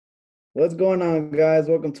What's going on, guys?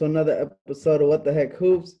 Welcome to another episode of What the Heck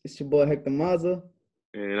Hoops. It's your boy Hector Maza.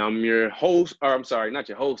 And I'm your host, or I'm sorry, not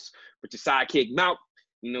your host, but your sidekick, Mount.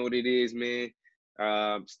 You know what it is, man.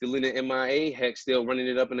 Still in the MIA, heck, still running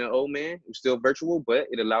it up in the O, man. We're still virtual, but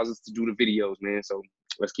it allows us to do the videos, man. So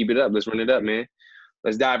let's keep it up. Let's run it up, man.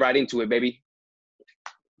 Let's dive right into it, baby.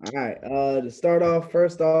 All right. To start off,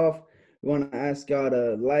 first off, we want to ask y'all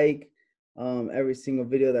to like every single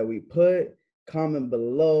video that we put, comment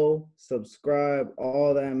below, subscribe,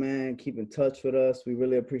 all that, man. Keep in touch with us. We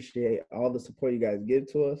really appreciate all the support you guys give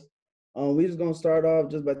to us. We just gonna start off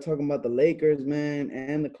just by talking about the Lakers, man,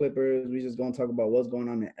 and the Clippers. We just gonna talk about what's going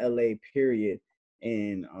on in LA, period.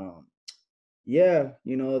 And yeah,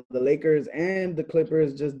 the Lakers and the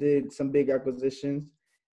Clippers just did some big acquisitions.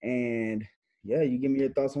 And yeah, you give me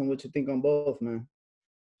your thoughts on what you think on both, man.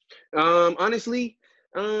 Honestly,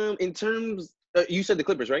 in terms, you said the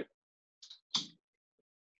Clippers, right?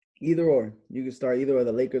 Either or. You can start either or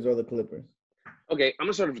the Lakers or the Clippers. Okay, I'm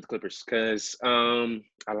gonna start with the Clippers because I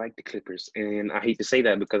like the Clippers, and I hate to say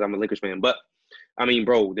that because I'm a Lakers fan, but I mean,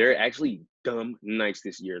 bro, they're actually dumb nice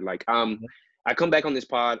this year. I come back on this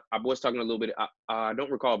pod. I was talking a little bit. I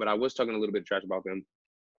don't recall, but I was talking a little bit of trash about them.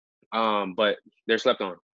 But they're slept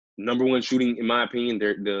on. Number one shooting, in my opinion.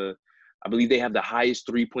 I believe they have the highest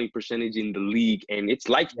 3-point percentage in the league, and it's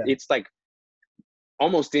like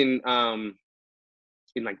almost in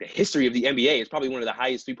like the history of the NBA. It's probably one of the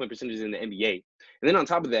highest 3-point percentages in the NBA. And then on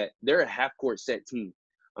top of that, they're a half court set team.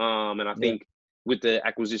 And I think with the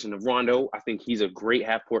acquisition of Rondo, I think he's a great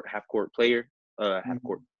half court player. Half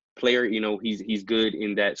court player. You know, he's good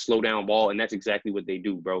in that slow down ball, and that's exactly what they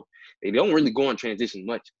do, bro. They don't really go on transition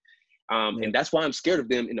much. And that's why I'm scared of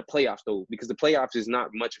them in the playoffs, though, because the playoffs is not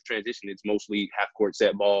much of transition. It's mostly half court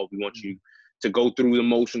set ball. We want you to go through the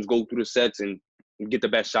motions, go through the sets, and get the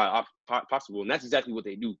best shot possible. And that's exactly what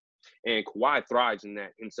they do. And Kawhi thrives in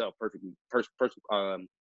that himself perfectly,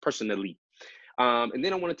 personally. And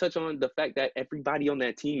then I want to touch on the fact that everybody on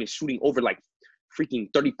that team is shooting over like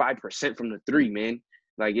freaking 35% from the three, man.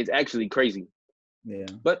 Like, it's actually crazy. Yeah.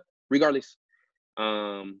 But regardless,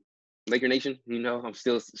 Laker Nation, I'm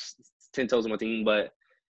still 10 toes on my team. But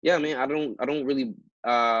yeah, man, I don't really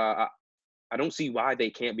I don't see why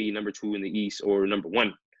they can't be number 2 in the East or number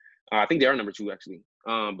 1. I think they are number 2 actually.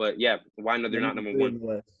 But yeah, why no? They're not number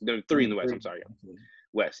 1. They're 3 in the West. I'm sorry,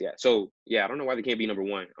 West. Yeah. So yeah, I don't know why they can't be number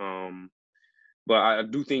 1. But I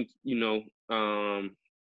do think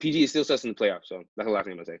PG is still sus in the playoffs. So that's the last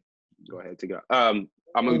thing I'm gonna say. Go ahead, take it out. I'm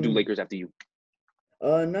gonna do Lakers after you.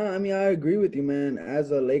 No, I mean I agree with you, man.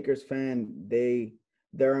 As a Lakers fan,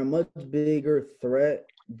 they're a much bigger threat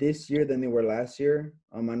this year than they were last year.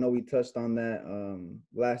 I know we touched on that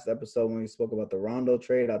last episode when we spoke about the Rondo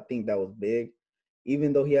trade. I think that was big.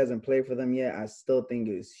 Even though he hasn't played for them yet, I still think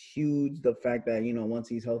it's huge the fact that, once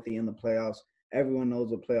he's healthy in the playoffs, everyone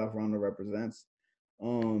knows what playoff Rondo represents.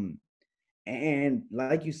 And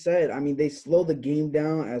like you said, I mean, they slow the game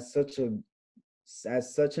down at such an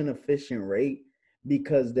efficient rate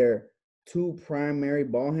because they're two primary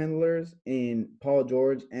ball handlers in Paul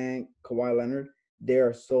George and Kawhi Leonard. They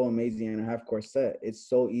are so amazing in a half court set. It's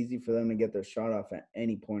so easy for them to get their shot off at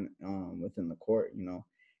any point within the court,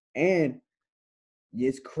 And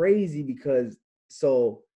it's crazy because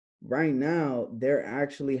right now they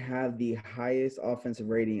actually have the highest offensive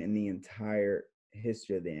rating in the entire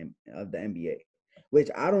history of the NBA.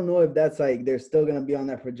 Which I don't know if that's like they're still gonna be on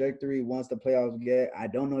that trajectory once the playoffs get. I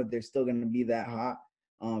don't know if they're still gonna be that hot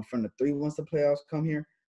from the three once the playoffs come here.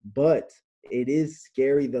 But it is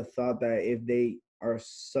scary the thought that if they are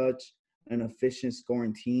such an efficient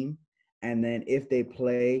scoring team, and then if they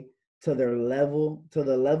play to the level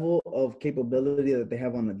of capability that they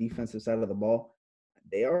have on the defensive side of the ball,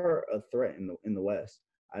 they are a threat in the West.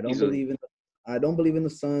 I don't believe in the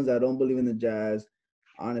Suns. I don't believe in the Jazz.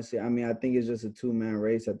 Honestly, I mean, I think it's just a two-man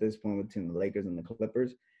race at this point between the Lakers and the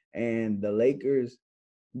Clippers. And the Lakers,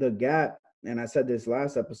 the gap, and I said this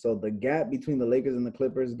last episode, the gap between the Lakers and the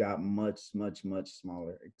Clippers got much, much, much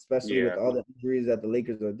smaller, especially with all the injuries that the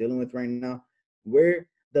Lakers are dealing with right now, where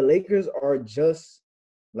the Lakers are just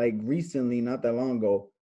like recently, not that long ago,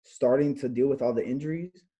 starting to deal with all the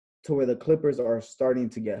injuries to where the Clippers are starting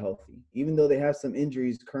to get healthy, even though they have some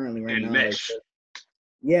injuries currently right now. Mesh.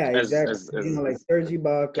 Yeah, exactly. Like Serge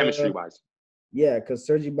Ibaka, chemistry-wise. Yeah, because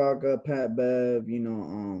Serge Ibaka, Pat Bev,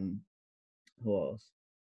 who else?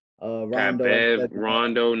 Rondo. Pat Bev,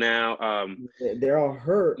 Rondo now. They're all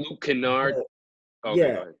hurt. Luke Kennard. Okay, go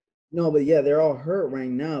ahead. No, but yeah, they're all hurt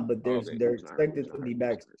right now. But they're expected to be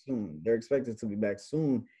back soon. They're expected to be back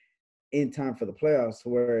soon in time for the playoffs.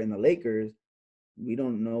 Where in the Lakers, we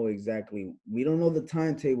don't know exactly. We don't know the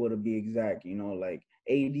timetable to be exact. Like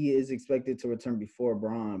AD is expected to return before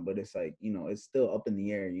Braun, but it's like it's still up in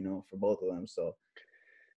the air. For both of them. So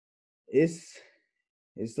it's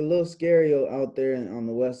it's a little scary out there on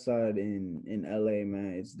the west side in LA,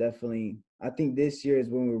 man. It's definitely. I think this year is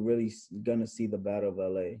when we're really gonna see the battle of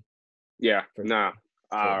LA. Yeah, For nah.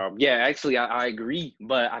 sure. Yeah, actually, I agree.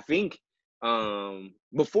 But I think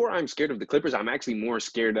before I'm scared of the Clippers, I'm actually more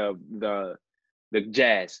scared of the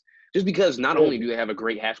Jazz, just because not only Really? do they have a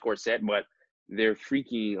great half court set, but they're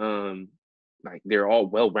freaking like they're all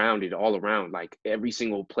well rounded all around. Like every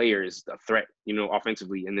single player is a threat,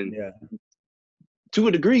 offensively, and then Yeah. to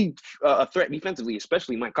a degree, a threat defensively,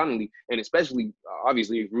 especially Mike Conley, and especially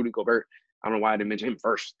obviously Rudy Gobert. I don't know why I didn't mention him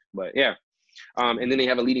first, but yeah. And then they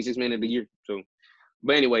have a leading six man of the year. So,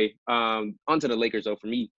 but anyway, onto the Lakers though. For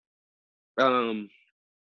me, um,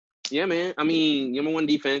 yeah, man. I mean, number one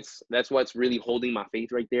defense. That's what's really holding my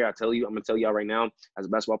faith right there. I'm gonna tell y'all right now. As a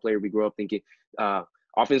basketball player, we grew up thinking,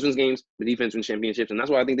 offense wins games, the defense wins championships, and that's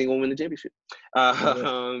why I think they're gonna win the championship.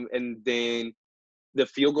 Yeah. And then the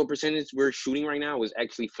field goal percentage we're shooting right now is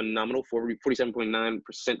actually phenomenal.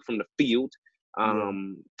 47.9% from the field. Yeah.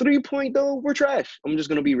 3-point though, we're trash. I'm just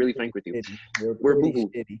gonna be really frank with you. Shitty. We're We're boo pretty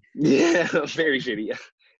boo. shitty. Yeah, very shitty.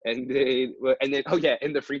 And then oh yeah,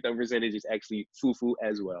 and the free throw percentage is actually foo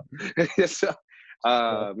as well. So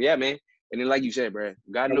Yeah. yeah, man. And then like you said, bro,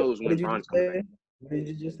 God What knows what when did you Bron's just coming back. say? What did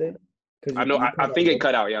you just say? Because I know you I cut out think it there.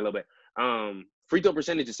 cut out, yeah, a little bit. Free throw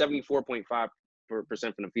percentage is 74.5% from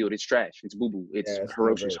the field. It's trash. It's boo boo. It's Yeah, it's not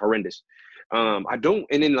ferocious, great. horrendous. I don't.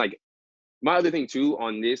 And then like my other thing too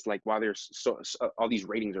on this, like why there's all these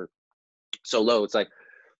ratings are so low. It's like,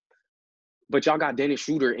 but y'all got Dennis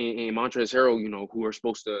Schroeder and Montrezl Harrell, who are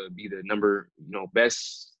supposed to be the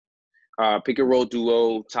best pick and roll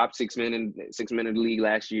duo, top six men in the league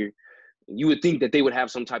last year. You would think that they would have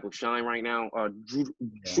some type of shine right now. Yeah.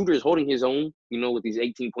 Schroeder is holding his own, with these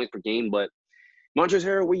 18 points per game. But Montrezl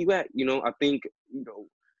Harrell, where you at? I think,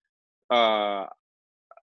 uh,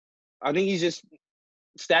 I think he's just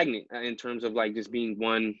stagnant in terms of like just being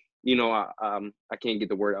one. I can't get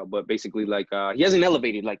the word out, but basically like he hasn't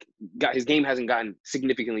elevated. Like his game hasn't gotten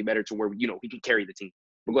significantly better to where he can carry the team.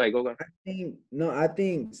 But go ahead. I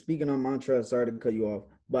think speaking on Montrezl, sorry to cut you off,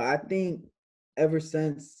 but I think ever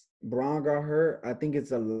since Braun got hurt, I think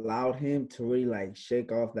it's allowed him to really like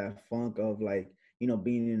shake off that funk of like,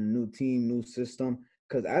 being in a new team, new system.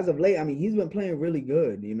 Because as of late, I mean, he's been playing really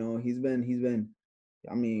good. He's been.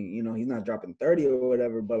 I mean, he's not dropping 30 or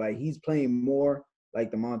whatever, but like he's playing more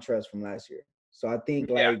like the Montrezl from last year. So I think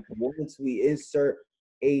Yeah, like once we insert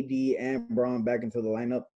AD and Braun back into the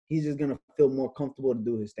lineup, he's just gonna feel more comfortable to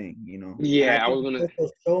do his thing. And I yeah. I think was it's gonna.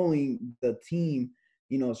 also showing the team,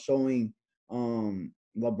 showing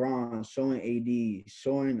LeBron, showing AD,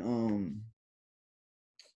 showing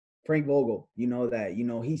Frank Vogel,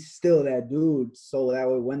 that he's still that dude. So that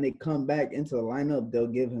way, when they come back into the lineup, they'll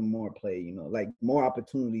give him more play. Like more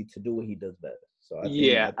opportunity to do what he does best. So I think,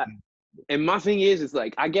 Yeah, and my thing is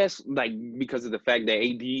like I guess like because of the fact that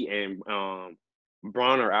AD and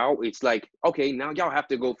Braun are out, it's like okay now y'all have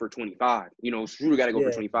to go for 25. Schroeder got to go for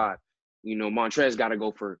yeah, 25. Montrez got to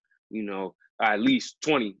go for at least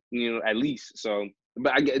 20. At least. So,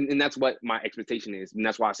 but I get, and that's what my expectation is, and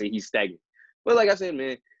that's why I say he's stagnant. But like I said,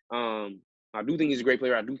 man, I do think he's a great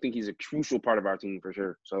player. I do think he's a crucial part of our team for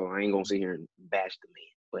sure. So I ain't gonna sit here and bash the man,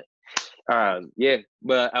 but. Yeah,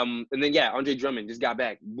 but and then yeah, Andre Drummond just got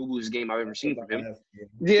back. Boo booest game I've ever that's what seen from I him. asked you.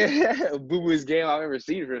 Yeah, boo booest game I've ever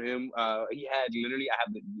seen from him. He had literally, I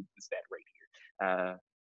have the stat right here.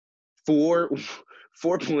 4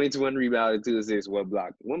 4 points, 1 rebound, and 2 assists, 1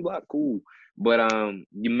 block. 1 block, cool. But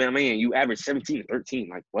you averaged 17 and 13.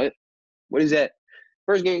 Like what? What is that?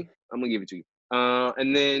 First game, I'm gonna give it to you.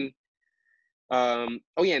 And then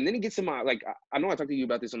oh yeah, and then it gets to my like I know I talked to you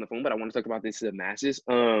about this on the phone, but I want to talk about this to the masses.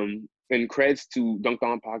 And creds to Dunked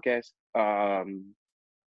On podcast.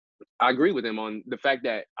 I agree with him on the fact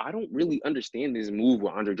that I don't really understand this move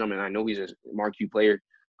with Andre Drummond. I know he's a marquee player,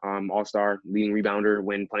 all-star, leading rebounder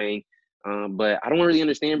when playing. But I don't really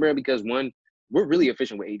understand, bro, because one, we're really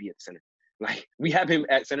efficient with AD at the center. Like we have him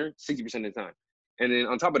at center 60% of the time. And then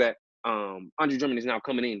on top of that, Andre Drummond is now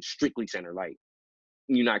coming in strictly center. Like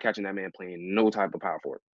you're not catching that man playing no type of power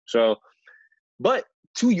forward. So, but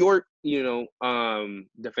to your,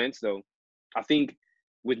 defense though, I think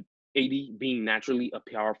with AD being naturally a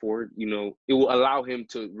power forward, it will allow him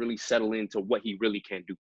to really settle into what he really can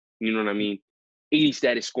do. You know what I mean? AD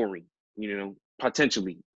status scoring,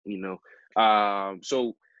 potentially, so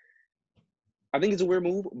I think it's a weird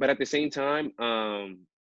move, but at the same time, I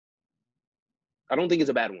don't think it's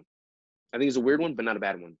a bad one. I think it's a weird one, but not a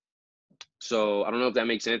bad one. So I don't know if that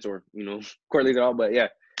makes sense or correlates at all. But yeah,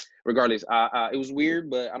 regardless, it was weird,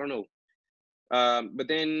 but I don't know. But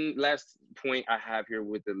then last point I have here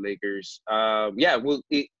with the Lakers, yeah, well,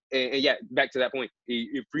 yeah, back to that point,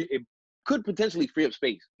 it could potentially free up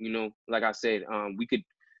space. Like I said, we could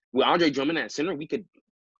with Andre Drummond at center, we could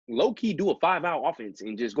low key do a 5-out offense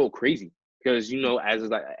and just go crazy because as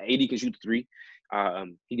like AD can shoot the three. He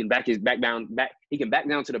can he can back down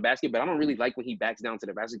to the basket, but I don't really like when he backs down to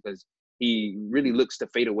the basket because he really looks to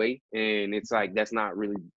fade away, and it's like that's not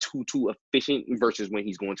really too efficient versus when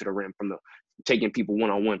he's going to the rim from the taking people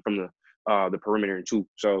one-on-one from the perimeter and two.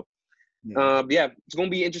 So yeah, it's gonna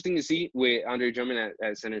be interesting to see with Andre Drummond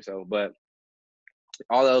at center. So, but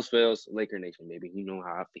all else fails, Laker Nation, baby. You know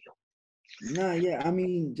how I feel. Nah, yeah. I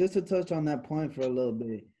mean, just to touch on that point for a little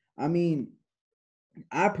bit. I mean,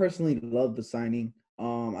 I personally love the signing.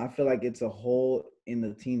 I feel like it's a hole in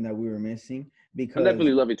the team that we were missing I because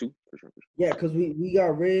definitely love it too, for sure. yeah, because we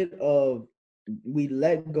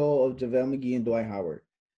let go of JaVale McGee and Dwight Howard.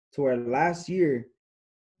 To where last year,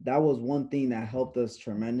 that was one thing that helped us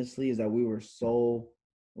tremendously is that we were so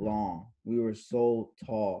long. We were so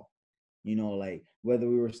tall. Like whether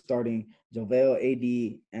we were starting JaVale,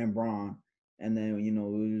 AD, and Braun, and then we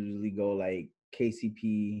usually go like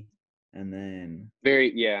KCP, and then No,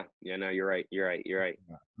 you're right.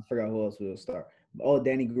 I forgot who else we will start. Oh,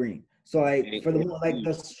 Danny Green. So like for the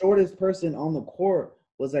the shortest person on the court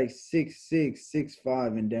was like 6'6",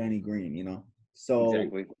 6'5", and Danny Green. So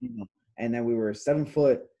exactly. and then we were 7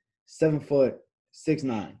 foot,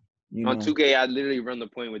 6'9". On 2K, I literally run the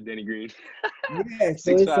point with Danny Green. Yeah,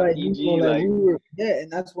 so it's like EG, we were and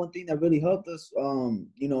that's one thing that really helped us in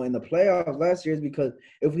the playoffs last year is because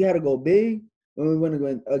if we had to go big when we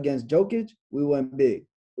went against Jokic, we went big.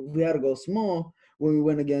 If we had to go small when we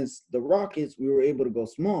went against the Rockets, we were able to go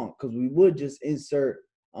small because we would just insert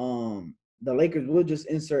the Lakers would just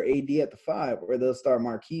insert AD at the 5, or they'll start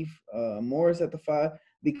Markieff Morris at the 5.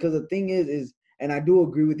 Because the thing is, and I do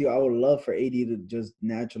agree with you, I would love for AD to just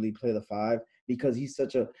naturally play the 5 because he's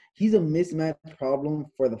a mismatch problem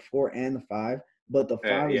for the 4 and the 5, but the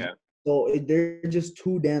 5 is they're just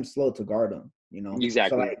too damn slow to guard him.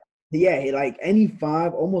 Exactly.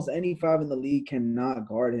 So almost any 5 in the league cannot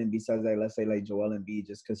guard him besides let's say like Joel Embiid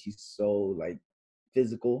just because he's so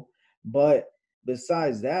physical. But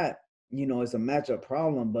besides that, it's a matchup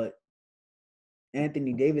problem. But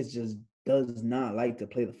Anthony Davis just does not like to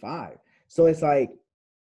play the 5. So it's like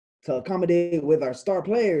to accommodate with our star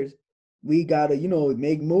players, we gotta,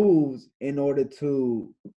 make moves in order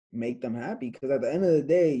to make them happy. Because at the end of the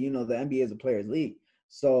day, the NBA is a players' league.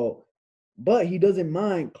 So, but he doesn't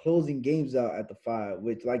mind closing games out at the 5,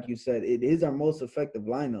 which, like you said, it is our most effective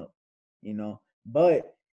lineup.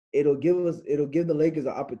 But it'll give the Lakers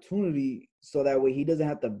an opportunity so that way he doesn't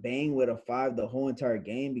have to bang with a 5 the whole entire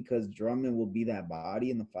game because Drummond will be that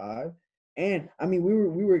body in the 5. And I mean,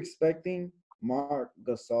 we were expecting Marc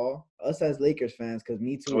Gasol, us as Lakers fans, because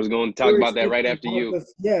me too. I was going to talk about that right after you.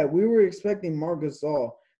 Yeah, we were expecting Marc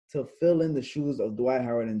Gasol to fill in the shoes of Dwight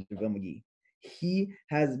Howard and JaVale McGee. He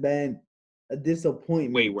has been a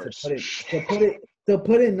disappointment. Way worse. To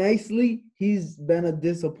put it nicely, he's been a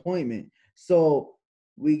disappointment. So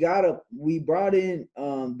the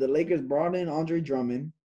Lakers brought in Andre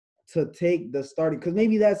Drummond to take the starting, because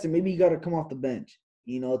maybe that's it. Maybe you got to come off the bench,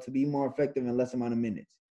 to be more effective in less amount of minutes.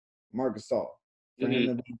 Marc Gasol for him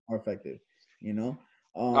to be more effective, because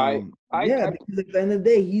at the end of the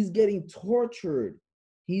day, he's getting tortured.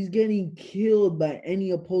 He's getting killed by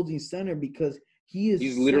any opposing center because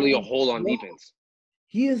he's literally a hole on defense.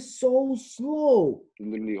 He is so slow.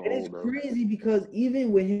 Literally a hole, it's crazy because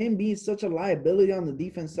even with him being such a liability on the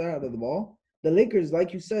defense side of the ball, the Lakers,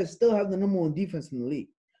 like you said, still have the number 1 defense in the league.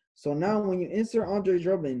 So now when you insert Andre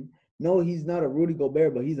Drummond, no, he's not a Rudy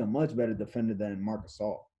Gobert, but he's a much better defender than Marc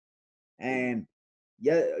Gasol. And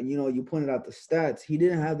you pointed out the stats. He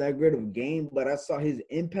didn't have that great of a game, but I saw his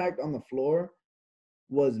impact on the floor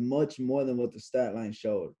was much more than what the stat line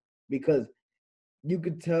showed, because you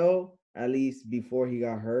could tell, at least before he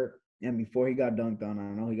got hurt and before he got dunked on.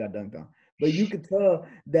 I know he got dunked on, but you could tell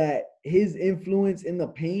that his influence in the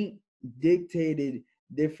paint dictated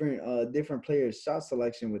different players' shot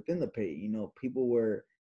selection within the paint. People were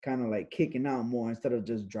kind of kicking out more instead of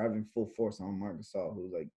just driving full force on Marc Gasol,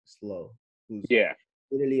 who's slow, who's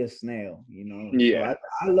literally a snail. Yeah.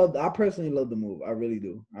 So I personally love the move. I really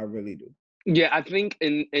do. Yeah, I think,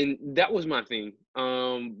 and that was my thing.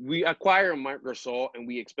 We acquire Marc Gasol, and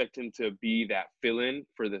we expect him to be that fill-in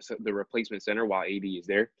for the replacement center while AD is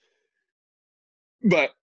there. But,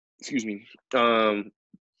 excuse me.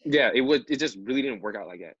 Yeah, it just really didn't work out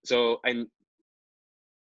like that. So, and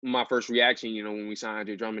my first reaction, when we signed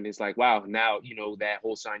Andre Drummond, is like, wow, now that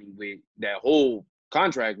whole signing with that whole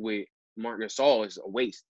contract with Marc Gasol is a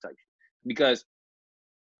waste type, because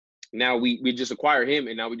now we just acquire him,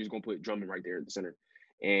 and now we're just gonna put Drummond right there at the center,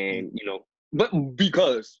 and but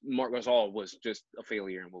because Marc Gasol was just a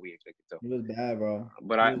failure in what we expected. So, It was bad, bro.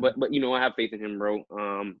 but I have faith in him, bro.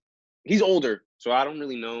 He's older, so I don't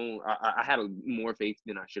really know. I had more faith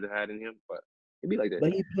than I should have had in him, but it'd be like that.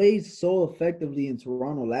 But he played so effectively in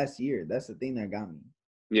Toronto last year. That's the thing that got me.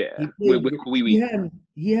 Yeah, He played. we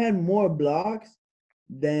He had more blocks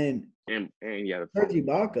than and yeah, Serge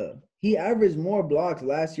Ibaka. He averaged more blocks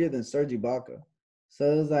last year than Serge Ibaka. So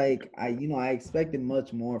it was like I expected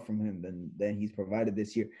much more from him than he's provided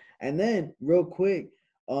this year. And then real quick,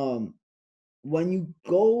 when you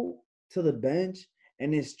go to the bench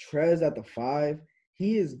and it's Trez at the 5,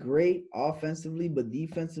 he is great offensively, but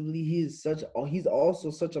defensively he's also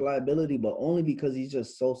such a liability, but only because he's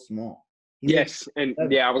just so small. Yes, and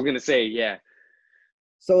yeah, I was gonna say, yeah.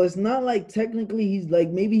 So it's not like technically he's like,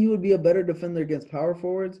 maybe he would be a better defender against power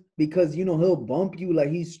forwards because he'll bump you, like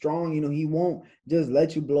he's strong, he won't just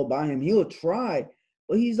let you blow by him. He'll try,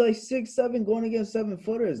 but he's like 6'7" going against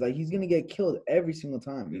 7-footers. Like he's gonna get killed every single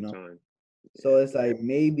time, So it's like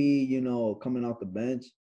maybe, coming off the bench,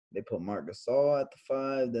 they put Marc Gasol at the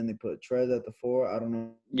 5, then they put Trez at the 4. I don't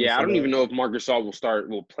know. Yeah, I don't even know if Marc Gasol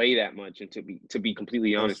will play that much, and to be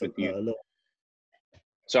completely honest with you.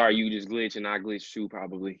 Sorry, you just glitch and I glitch too,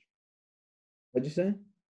 probably. What'd you say? I'm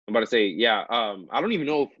about to say, yeah. I don't even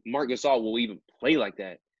know if Marc Gasol will even play like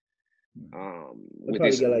that. With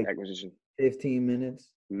this acquisition, 15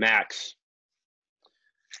 minutes max.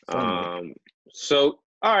 So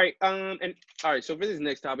all right, and all right. So for this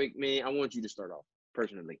next topic, man, I want you to start off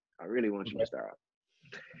personally. I really want you to start off.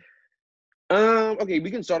 Okay,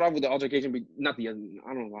 we can start off with the altercation, but not I don't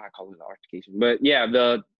know why I call it the altercation, but yeah,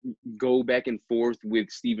 the go back and forth with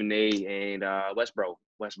Stephen A. and Westbrook.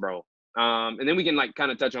 And then we can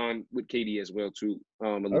kind of touch on with KD as well too, a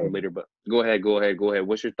little later. But go ahead.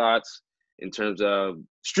 What's your thoughts in terms of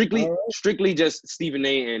strictly just Stephen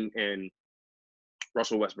A. and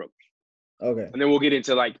Russell Westbrook? Okay. And then we'll get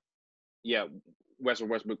into Russell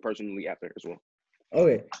Westbrook personally after as well.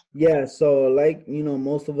 Okay. Yeah. So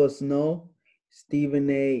most of us know, Stephen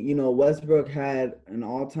A. Westbrook had an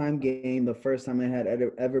all-time game. The first time it had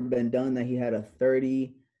ever been done, that he had a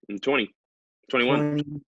 30, 20,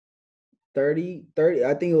 21. 30.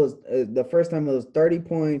 I think it was the first time it was 30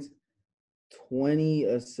 points, 20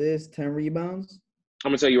 assists, 10 rebounds.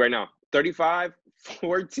 I'm going to tell you right now, 35,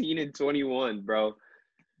 14, and 21, bro.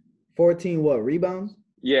 14 what? Rebounds?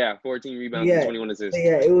 Yeah, 14 rebounds and 21 assists.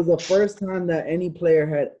 Yeah, it was the first time that any player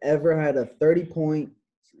had ever had a 30-point,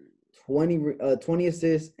 20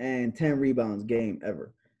 assists, and 10 rebounds game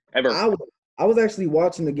ever. I was actually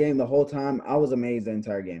watching the game the whole time. I was amazed the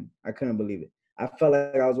entire game. I couldn't believe it. I felt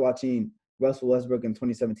like I was watching Russell Westbrook in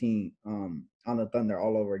 2017 on the Thunder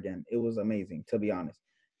all over again. It was amazing, to be honest.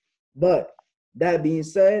 But that being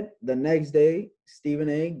said, the next day, Stephen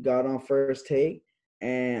A. got on First Take.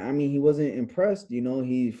 And, I mean, he wasn't impressed.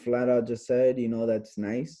 He flat out just said, that's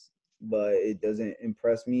nice, but it doesn't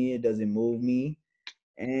impress me. It doesn't move me.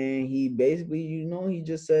 And he basically, he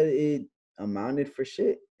just said it amounted for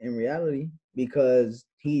shit in reality because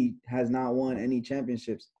he has not won any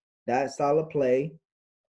championships. That style of play,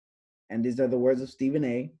 and these are the words of Stephen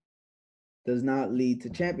A., does not lead to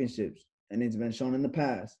championships. And it's been shown in the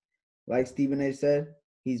past. Like Stephen A. said,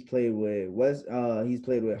 he's played with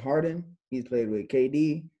Harden. He's played with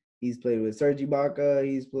KD. He's played with Serge Ibaka.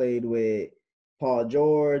 He's played with Paul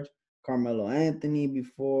George, Carmelo Anthony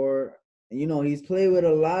before. He's played with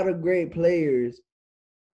a lot of great players,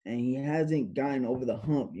 and he hasn't gotten over the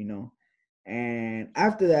hump, And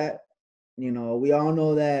after that, we all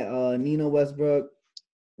know that Nina Westbrook,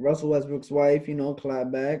 Russell Westbrook's wife,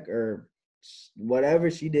 clapped back or whatever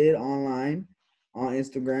she did online on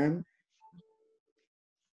Instagram.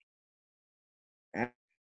 At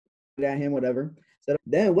him, whatever. So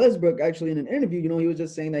then Westbrook actually in an interview, he was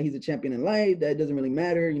just saying that he's a champion in life. That doesn't really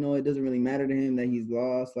matter. It doesn't really matter to him that he's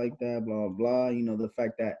lost like that, blah, blah. The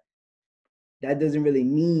fact that doesn't really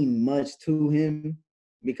mean much to him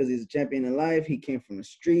because he's a champion in life. He came from the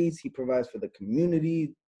streets. He provides for the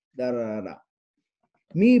community, da, da, da, da.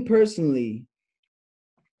 Me personally,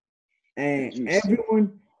 and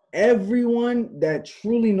everyone that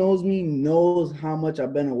truly knows me knows how much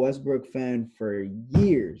I've been a Westbrook fan for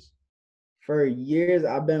years. For years,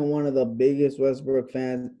 I've been one of the biggest Westbrook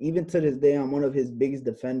fans. Even to this day, I'm one of his biggest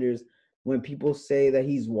defenders. When people say that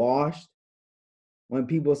he's washed, when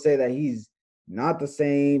people say that he's not the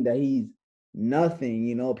same, that he's nothing.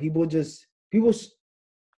 You know, to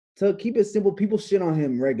keep it simple, people shit on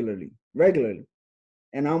him regularly.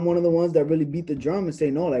 And I'm one of the ones that really beat the drum and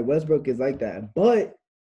say, no, like Westbrook is like that. But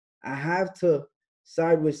I have to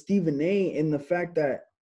side with Stephen A in the fact that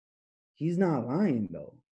he's not lying,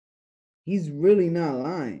 though. He's really not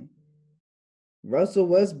lying. Russell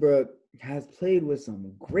Westbrook has played with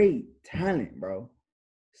some great talent, bro.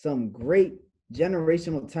 Some great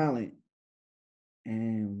generational talent.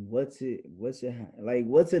 And what's it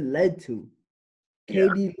led to?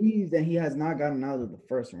 KD leaves and he has not gotten out of the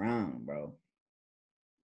first round, bro.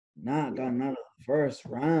 Not gotten out of the first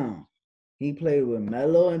round. He played with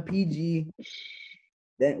Melo and PG.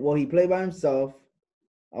 He played by himself.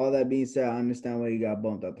 All that being said, I understand why he got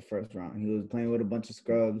bumped out the first round. He was playing with a bunch of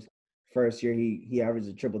scrubs. First year, he averaged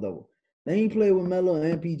a triple-double. Then he played with Melo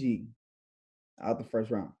and PG out the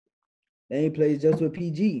first round. Then he plays just with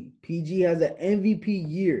PG. PG has an MVP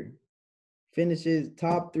year. Finishes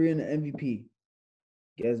top 3 in the MVP.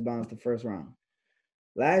 Gets bounced the first round.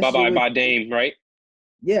 Bye Dame, right?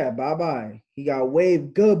 Yeah, bye-bye. He got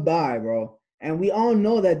waived. Goodbye, bro. And we all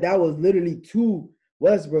know that was literally to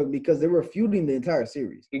Westbrook because they were feuding the entire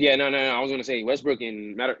series. Yeah, no. I was gonna say Westbrook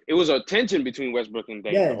and it was a tension between Westbrook and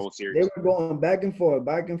Dame the whole series. They were going back and forth.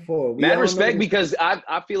 Mad respect because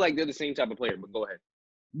I feel like they're the same type of player. But go ahead.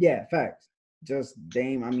 Yeah, facts. Just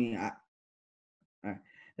Dame. I mean,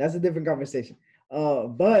 that's a different conversation.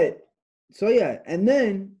 But so yeah, and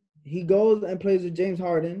then he goes and plays with James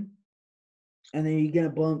Harden, and then you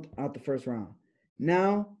get bumped out the first round.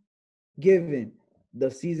 Now, given the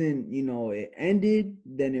season, you know, it ended,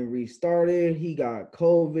 then it restarted. He got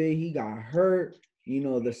COVID. He got hurt. You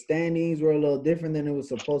know, the standings were a little different than it was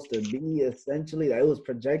supposed to be, essentially. Like it was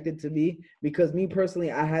projected to be. Because me personally,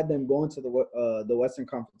 I had them going to the Western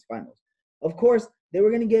Conference Finals. Of course, they were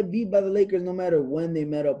going to get beat by the Lakers no matter when they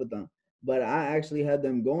met up with them. But I actually had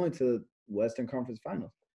them going to the Western Conference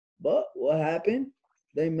Finals. But what happened?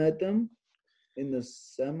 They met them in the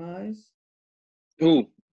semis. Who?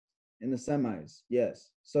 In the semis, yes.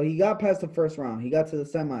 So he got past the first round. He got to the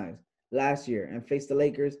semis last year and faced the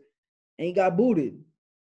Lakers, and he got booted.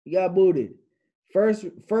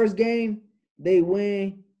 First game, they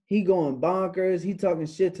win. He going bonkers. He talking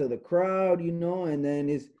shit to the crowd, you know, and then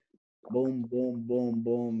it's boom, boom, boom,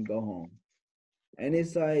 boom, go home. And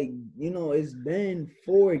it's like, you know, it's been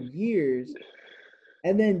 4 years.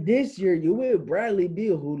 And then this year, you with Bradley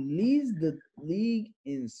Beal, who leads the league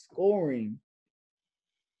in scoring.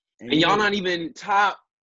 And y'all not even top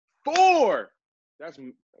 4.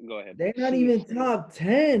 Go ahead. They're not even top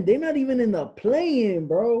 10. They're not even in the play-in,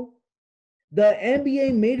 bro. The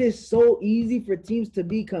NBA made it so easy for teams to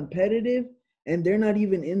be competitive, and they're not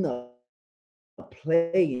even in the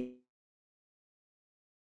play-in,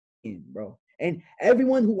 bro. And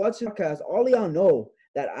everyone who watches the podcast, all of y'all know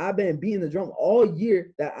that I've been beating the drum all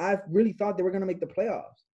year that I really thought they were going to make the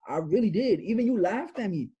playoffs. I really did. Even you laughed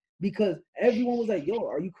at me. Because everyone was like, yo,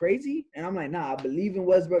 are you crazy? And I'm like, nah, I believe in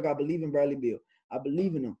Westbrook. I believe in Bradley Beal. I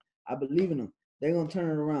believe in them. They're going to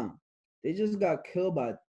turn it around. They just got killed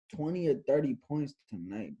by 20 or 30 points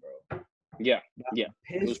tonight, bro. Yeah.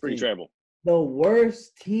 It was pretty terrible. The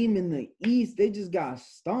worst team in the East, they just got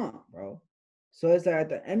stomped, bro. So it's like at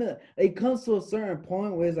the end of it comes to a certain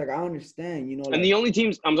point where it's like, I understand, you know. And the only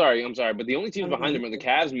teams, I'm sorry, but the only teams behind them are the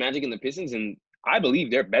Cavs, Magic, and the Pistons, and I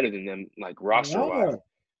believe they're better than them, like roster-wise.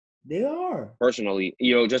 They are. Personally,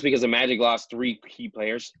 you know, just because the Magic lost 3 key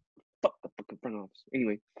players. Fuck the fucking front office.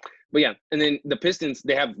 Anyway. But yeah, and then the Pistons,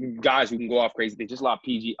 they have guys who can go off crazy. They just lost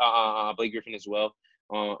Blake Griffin as well.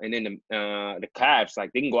 And then the Cavs,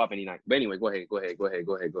 like they can go off any night. But anyway, go ahead.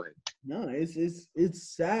 No,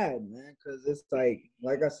 it's sad, man, because it's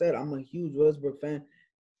like I said, I'm a huge Westbrook fan.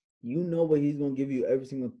 You know what he's gonna give you every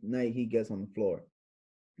single night he gets on the floor.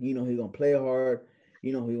 You know he's gonna play hard.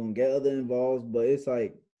 You know he's gonna get other involved. But it's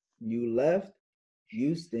like you left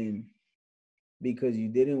Houston because you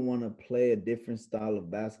didn't want to play a different style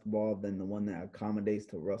of basketball than the one that accommodates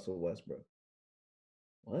to Russell Westbrook.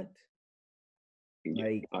 What?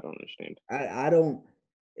 Like, I don't understand. I don't.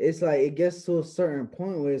 It's like it gets to a certain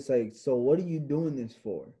point where it's like, so what are you doing this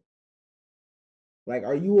for? Like,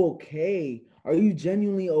 are you okay? Are you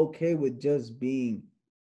genuinely okay with just being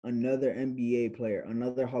another NBA player,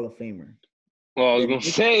 another Hall of Famer? Well, I was gonna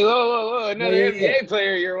say, whoa, another NBA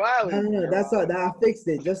player. You're wild. No, that's all. I fixed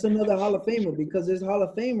it. Just another Hall of Famer because there's Hall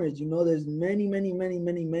of Famers. You know, there's many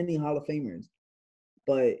Hall of Famers,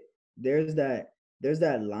 but there's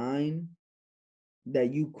that line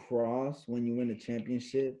that you cross when you win a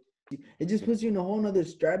championship. It just puts you in a whole nother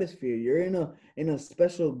stratosphere. You're in a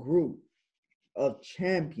special group of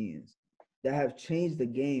champions. that have changed the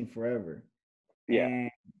game forever. Yeah.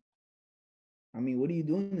 And I mean, what are you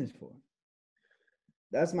doing this for?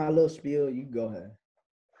 That's my little spiel. You go ahead.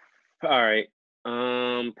 All right.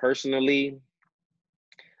 Personally,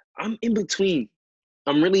 I'm in between.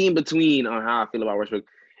 I'm really in between on how I feel about Westbrook.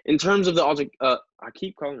 In terms of the I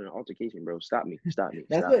keep calling it an altercation, bro. Stop me. Stop me.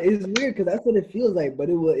 That's Stop what me. it's weird because that's what it feels like, but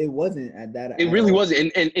it wasn't at that It at really all. was,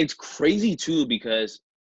 and it's crazy too because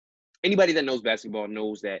anybody that knows basketball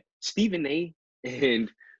knows that Stephen A.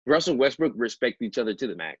 and Russell Westbrook respect each other to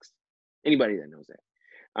the max. Anybody that knows that.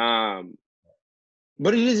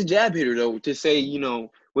 But it is a jab hitter though to say,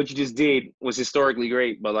 what you just did was historically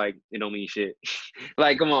great, but like it don't mean shit.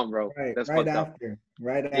 Like, come on, bro. Right, That's right fucked up. after,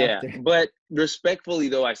 right Yeah. after. But respectfully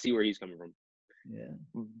though, I see where he's coming from. Yeah.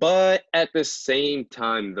 But at the same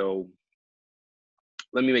time though,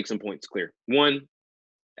 let me make some points clear. One,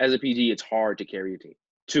 as a PG, it's hard to carry a team.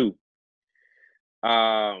 Two,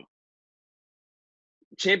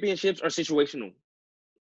 championships are situational.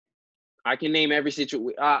 I can name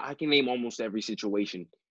I can name almost every situation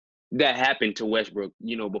that happened to Westbrook,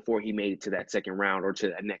 before he made it to that second round or to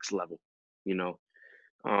that next level. You know,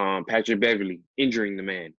 Patrick Beverly injuring the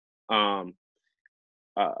man. Um,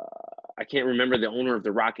 I can't remember the owner of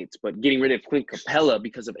the Rockets, but getting rid of Clint Capella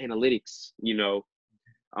because of analytics. Yeah,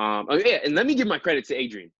 and let me give my credit to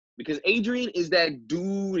Adrian because Adrian is that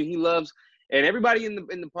dude and he loves. And everybody in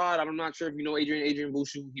the pod, I'm not sure if you know Adrian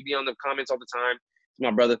Bushu. He be on the comments all the time. He's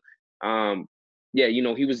my brother. Yeah,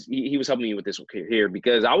 he was helping me with this here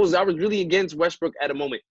because I was really against Westbrook at a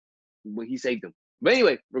moment, but he saved him. But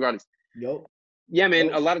anyway, regardless, Yup. yeah, man.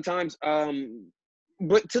 Yup. A lot of times,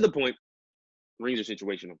 but to the point, rings are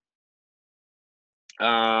situational.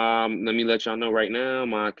 Let me let y'all know right now,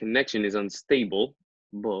 my connection is unstable,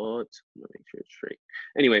 but let me make sure it's straight.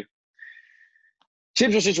 Anyway,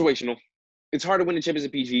 chips are situational. It's hard to win a chip as a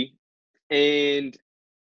PG, and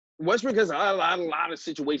Westbrook has a lot of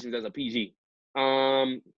situations as a PG.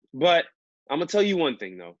 But I'm gonna tell you one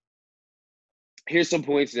thing though. Here's some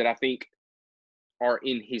points that I think are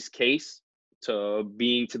in his case to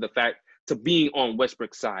being on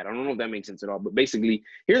Westbrook's side. I don't know if that makes sense at all, but basically,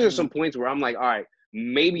 here's are some points where I'm like, all right,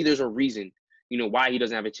 maybe there's a reason, why he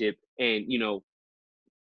doesn't have a chip, and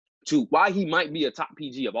to why he might be a top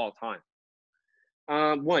PG of all time.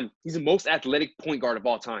 One, he's the most athletic point guard of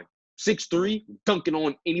all time. 6'3", dunking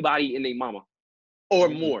on anybody in their mama or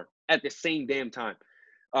more at the same damn time.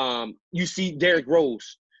 You see Derrick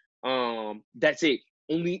Rose. That's it.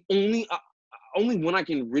 Only one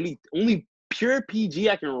only pure PG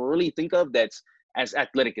I can really think of that's as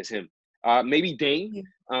athletic as him. Maybe Dame,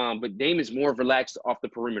 but Dame is more relaxed off the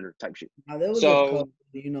perimeter type shit. Now there was a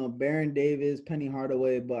couple, Baron Davis, Penny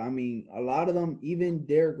Hardaway, but I mean, a lot of them, even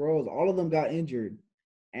Derrick Rose, all of them got injured.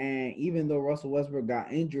 And even though Russell Westbrook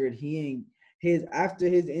got injured, after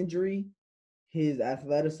his injury, his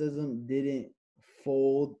athleticism didn't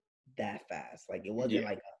fold that fast. Like it wasn't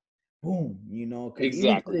like a boom, because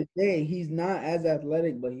even to this day, he's not as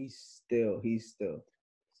athletic, but he's still. So.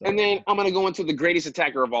 And then I'm gonna go into the greatest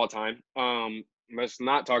attacker of all time. Let's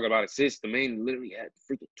not talk about assists. The man literally had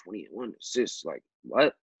freaking 21 assists. Like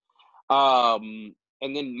what? And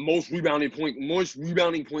then most rebounding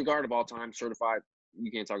point guard of all time, certified. You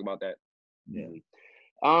can't talk about that. Yeah.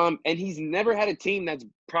 And he's never had a team that's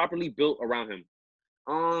properly built around him.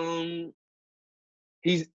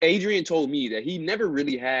 Adrian told me that he never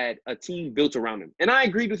really had a team built around him. And I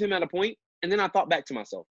agreed with him at a point, and then I thought back to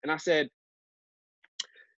myself and I said,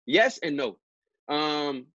 yes and no.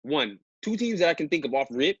 Two teams that I can think of off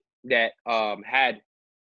rip that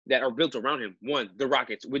that are built around him. One, the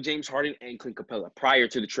Rockets with James Harden and Clint Capella prior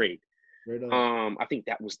to the trade. I think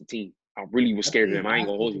that was the team. I really was scared of them. I ain't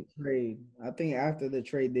gonna hold you. I think after the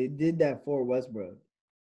trade, they did that for Westbrook.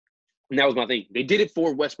 And that was my thing. They did it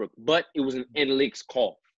for Westbrook, but it was an analytics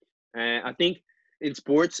call. And I think in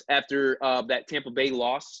sports, after that Tampa Bay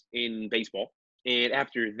loss in baseball, and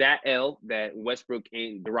after that L that Westbrook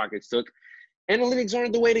and the Rockets took, analytics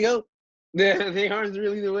aren't the way to go. They aren't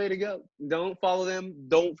really the way to go. Don't follow them.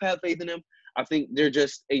 Don't have faith in them. I think they're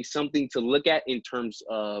just something to look at in terms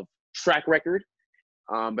of track record.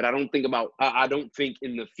 But I don't think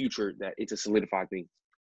in the future that it's a solidified thing.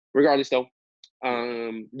 Regardless, though,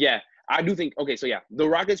 yeah, I do think. Okay, so yeah, the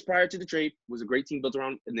Rockets prior to the trade was a great team built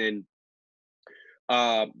around, and then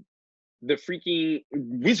the freaking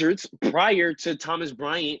Wizards prior to Thomas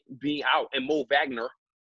Bryant being out and Mo Wagner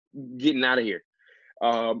getting out of here.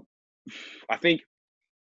 I think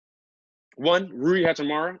Rui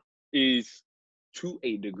Hachimura is to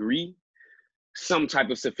a degree some type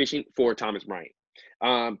of sufficient for Thomas Bryant.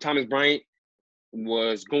 Thomas Bryant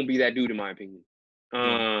was going to be that dude in my opinion.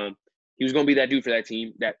 He was going to be that dude for that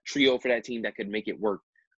team, that trio for that team that could make it work.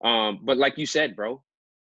 But like you said, bro,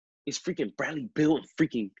 it's freaking Bradley Beal and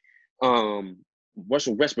freaking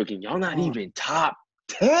Russell Westbrook, and y'all not even top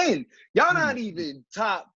 10. Y'all not even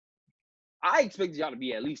top. I expected y'all to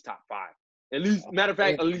be at least top 5. At least, matter of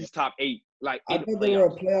fact, at least top 8. Like I in thought the they were a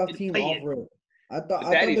playoffs. playoff team off rip. I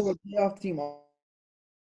thought they were a playoff team off.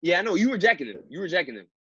 Yeah, I know. You were jacking them.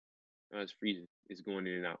 Oh, it's freezing. It's going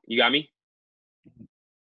in and out. You got me?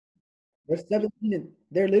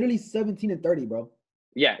 They're literally 17-30, bro.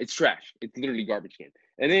 Yeah, it's trash. It's literally garbage can.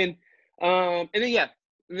 And then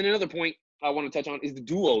another point I want to touch on is the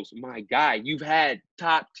duos. My guy, you've had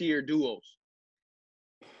top tier duos.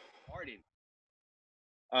 Harden,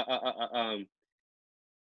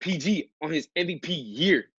 PG on his MVP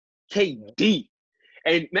year, KD.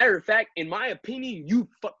 And matter of fact, in my opinion, you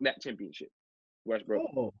fucked that championship,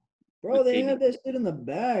 Westbrook. Bro, they had that shit in the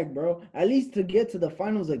bag, bro. At least to get to the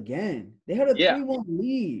finals again. They had a 3-1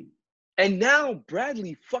 lead. And now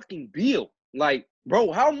Bradley fucking Beal. Like,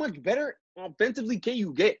 bro, how much better offensively can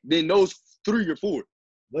you get than those 3 or 4?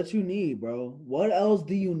 What you need, bro? What else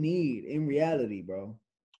do you need in reality, bro?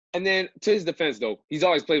 And then to his defense, though, he's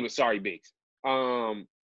always played with sorry bigs.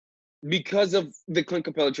 Because of the Clint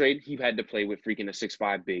Capella trade, he had to play with freaking a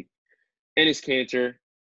 6'5" big. Enes Kanter,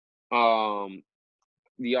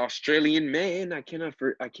 the Australian man, I can't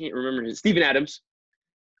remember his Steven Adams.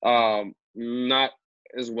 Not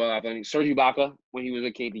as well. I think Serge Ibaka when he was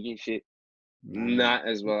with KD and shit. Not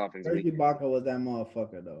as well offensively. Serge Ibaka was that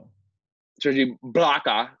motherfucker though. Serge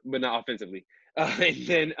Ibaka, but not offensively. And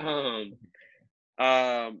then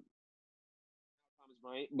Thomas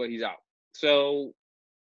Bryant, but he's out. So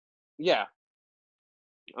yeah,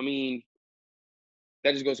 I mean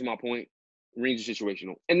that just goes to my point. Rangers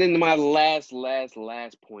situational. And then my last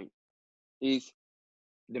point is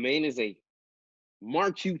the man is a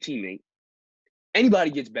marquee teammate.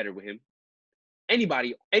 Anybody gets better with him.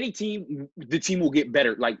 Anybody, any team, the team will get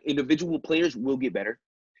better. Like individual players will get better.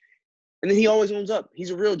 And then he always owns up. He's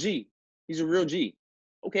a real G.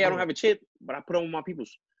 Okay, I don't have a chip, but I put on my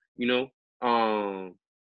peoples. You know, I'm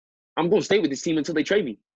going to stay with this team until they trade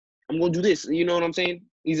me. I'm going to do this. You know what I'm saying?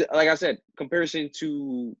 He's, like I said, comparison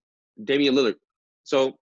to Damian Lillard.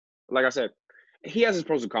 So, like I said, he has his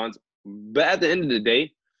pros and cons. But at the end of the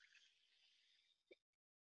day,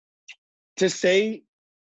 to say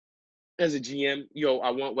as a GM, yo,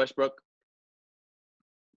 I want Westbrook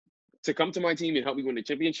to come to my team and help me win the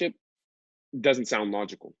championship doesn't sound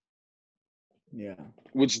logical. Yeah.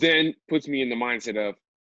 Which then puts me in the mindset of,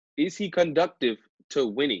 is he conducive to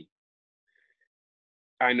winning?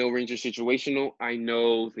 I know Rangers situational. I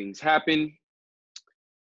know things happen.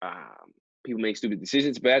 People make stupid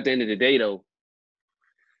decisions. But at the end of the day, though,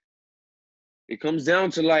 it comes down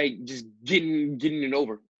to like just getting it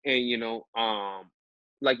over. And, you know,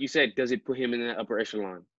 like you said, does it put him in the upper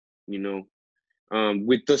echelon? You know,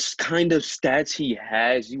 with the kind of stats he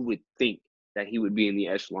has, you would think that he would be in the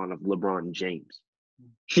echelon of LeBron James.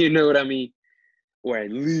 You know what I mean? Or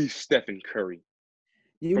at least Stephen Curry.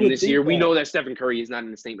 From this year, we know that Stephen Curry is not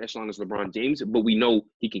in the same echelon as LeBron James, but we know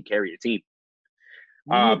he can carry a team.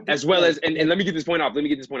 As well as, and let me get this point off.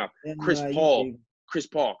 Chris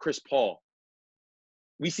Paul.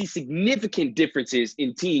 We see significant differences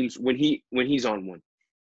in teams when he's on one.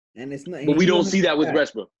 And it's not, but we don't see that with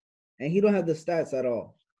Westbrook. And he don't have the stats at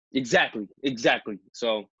all. Exactly.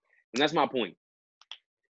 So, and that's my point.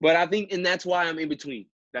 But I think, and that's why I'm in between.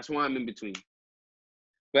 But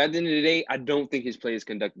at the end of the day, I don't think his play is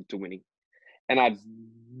conducive to winning. And I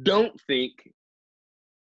don't think,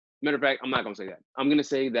 matter of fact, I'm not going to say that. I'm going to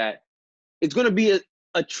say that it's going to be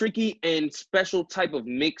a tricky and special type of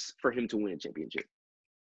mix for him to win a championship.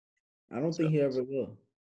 I don't think he ever will.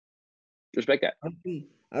 Respect that.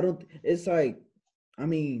 It's like, I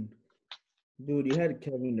mean, dude, you had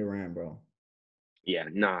Kevin Durant, bro. Yeah,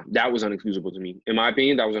 nah, that was unexcusable to me. In my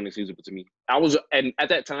opinion, that was unexcusable to me. And at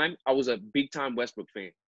that time, I was a big-time Westbrook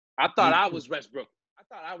fan. I thought I was Westbrook.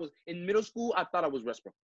 In middle school, I thought I was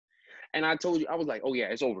Westbrook. And I told you, I was like, oh, yeah,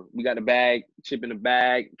 it's over. We got the bag, chip in the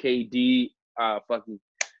bag, KD,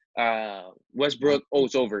 Westbrook. Oh,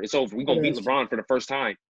 it's over. We're going to beat LeBron for the first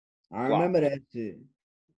time. I remember that shit.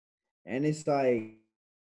 And it's like,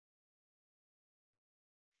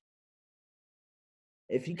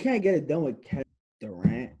 if you can't get it done with Kevin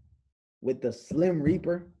Durant, with the Slim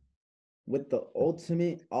Reaper, with the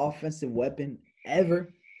ultimate offensive weapon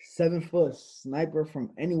ever, 7-foot sniper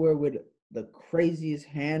from anywhere with the craziest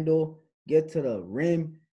handle, get to the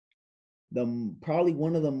rim, probably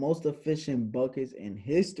one of the most efficient buckets in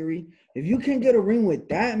history. If you can't get a ring with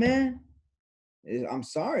that, man, I'm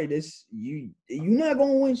sorry, you're not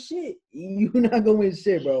gonna win shit. You're not gonna win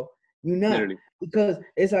shit, bro. You're not, Literally. because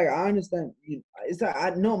it's like I understand. It's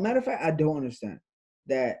like matter of fact, I don't understand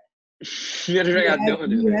that Matter of fact, I don't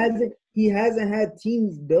understand. he hasn't had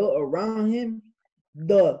teams built around him.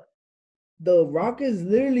 The Rockets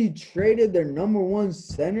literally traded their number one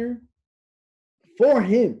center for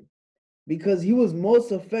him because he was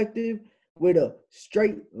most effective with a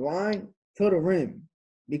straight line to the rim.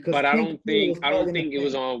 Because But I Clint don't Capela think was I don't clogging the think it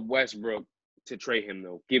was paint. on Westbrook to trade him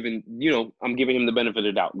though. Given I'm giving him the benefit of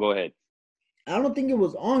the doubt. Go ahead. I don't think it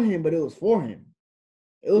was on him, but it was for him.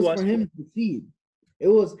 It It was for was. him to succeed. It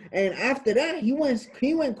was, and after that, he went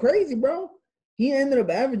crazy, bro. He ended up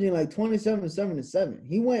averaging like 27, 7, and 7.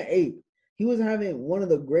 He went 8. He was having one of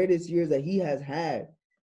the greatest years that he has had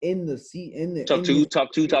in the Top two,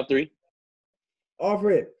 top two, top three. Off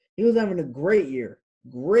rip. He was having a great year.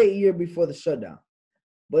 Great year before the shutdown.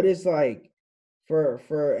 But it's like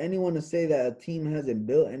for anyone to say that a team hasn't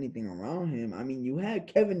built anything around him, I mean, you had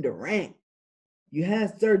Kevin Durant, you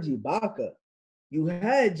had Serge Ibaka, you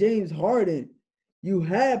had James Harden, you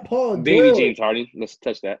had Paul Baby George, James Harden. Let's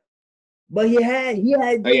touch that. but he had Oh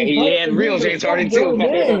yeah, James he Harden had when he real was a James Harden too. full-grown My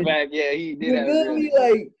man. bad. Yeah, he did You have feel real me? James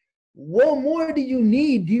Harden. Like, what more do you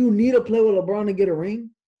need? Do you need to play with LeBron to get a ring?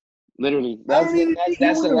 Literally, I don't even think he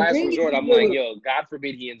that's the won a last ring if resort. he I'm played like, with yo, God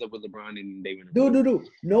forbid he ends up with LeBron and they win a dude, ring. dude, dude.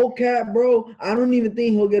 No cap, bro. I don't even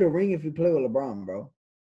think he'll get a ring if he play with LeBron, bro.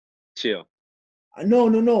 Chill. No.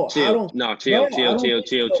 I Chill. don't, No, bro. chill, I chill, don't chill, think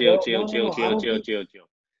chill, so, chill, bro. chill, No, chill, I chill, don't chill, think chill, chill.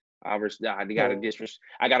 so.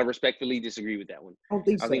 I gotta respectfully disagree with that one. I don't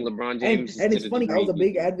think I think so. LeBron And James is and to it's the funny. I was degree a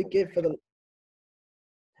big advocate for the.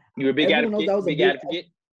 you were a big Everyone knows advocate, I was a big big. advocate.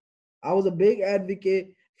 I was a big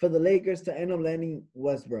advocate for the Lakers to end up landing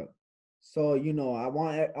Westbrook. So I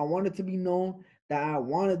wanted to be known that I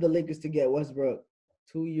wanted the Lakers to get Westbrook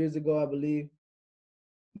 2 years ago, I believe.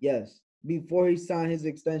 Yes, before he signed his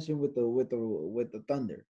extension with the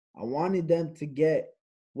Thunder, I wanted them to get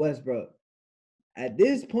Westbrook. At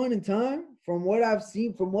this point in time, from what I've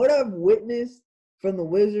seen, from what I've witnessed from the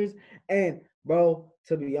Wizards, and bro,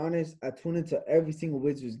 to be honest, I tune into every single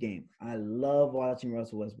Wizards game. I love watching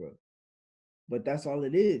Russell Westbrook, but that's all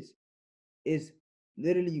it is. It's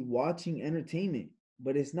literally watching entertainment,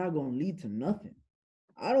 but it's not going to lead to nothing.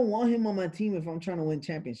 I don't want him on my team if I'm trying to win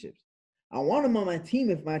championships. I want him on my team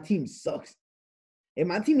if my team sucks. If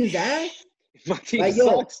my team is ass, My team like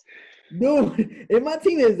yo, sucks. dude, if my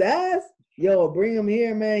team is ass, yo, bring him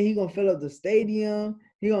here, man. He gonna fill up the stadium.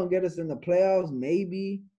 He gonna get us in the playoffs,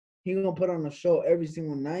 maybe. He gonna put on a show every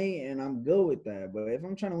single night, and I'm good with that. But if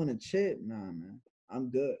I'm trying to win a chip, nah, man, I'm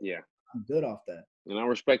good. Yeah. I'm good off that. And I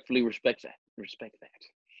respectfully respect that. Respect that.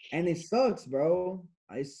 And it sucks, bro.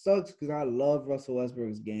 It sucks because I love Russell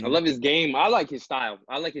Westbrook's I game. love his game. I like his style.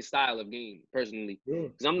 I like his style of game personally.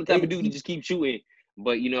 Dude, Because I'm the type of dude to just keep shooting.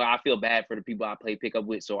 But I feel bad for the people I play pickup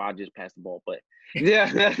with, so I'll just pass the ball. But yeah.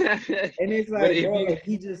 and it's But like, if bro, you like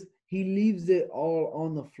he leaves it all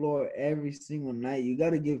on the floor every single night. You got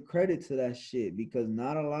to give credit to that shit because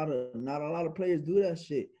not a lot of players do that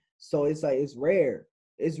shit. So it's like it's rare.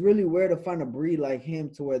 It's really rare to find a breed like him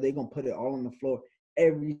to where they gonna put it all on the floor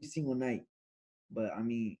every single night. But I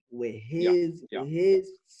mean, with yeah, his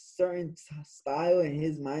certain style and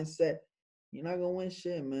his mindset, you're not gonna win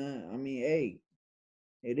shit, man. I mean, hey,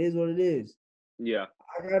 it is what it is. yeah.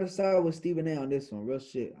 I gotta side with Stephen A on this one. Real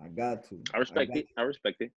shit. I got to. I respect it. I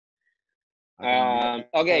respect it.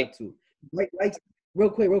 Okay. Got to. Like, real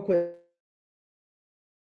quick.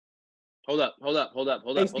 Hold up.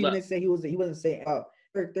 Like Stephen A said, he wasn't saying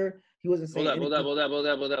character. He wasn't saying anything.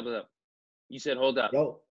 Hold up. You said hold up.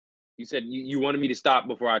 Yo, You said you wanted me to stop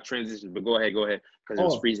before I transitioned, but go ahead, because it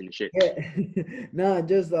was freezing and shit. yeah. Nah,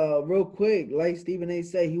 just real quick. Like Stephen A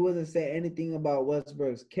said, he wasn't saying anything about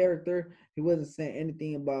Westbrook's character. He wasn't saying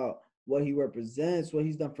anything about what he represents, what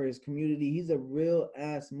he's done for his community. He's a real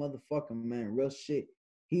ass motherfucker, man. Real shit.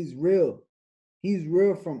 He's real. He's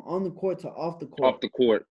real from on the court to off the court. Off the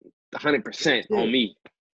court, 100% on me.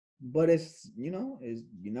 But it's you're not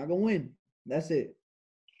gonna win. That's it.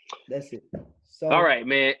 So all right,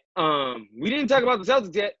 man. We didn't talk about the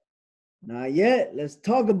Celtics yet. Not yet. Let's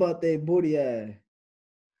talk about that booty ass.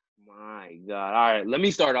 My God. All right, let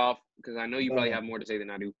me start off because I know you probably have more to say than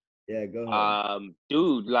I do. Yeah, go ahead.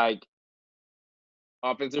 Dude, like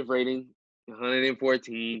offensive rating,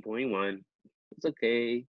 114.1. It's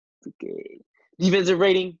okay. Defensive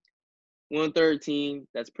rating, 113.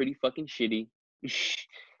 That's pretty fucking shitty.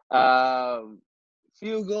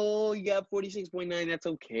 Field goal, you got 46.9. That's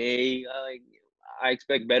okay. I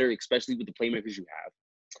expect better, especially with the playmakers you have.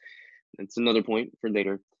 That's another point for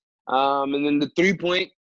later. And then the 3-point,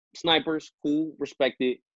 snipers, cool, respect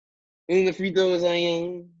it. And the free throws,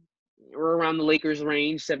 we're around the Lakers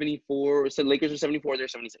range, 74. So Lakers are 74, they're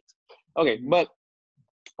 76. Okay, but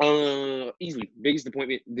easily biggest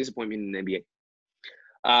disappointment in the NBA.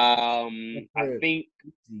 I think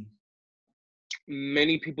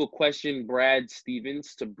many people question Brad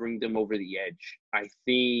Stevens to bring them over the edge. I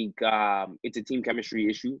think it's a team chemistry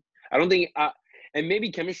issue. I don't think, and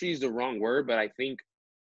maybe chemistry is the wrong word, but I think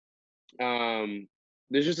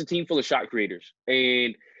there's just a team full of shot creators.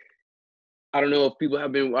 And I don't know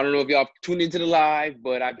if y'all tuned into the live,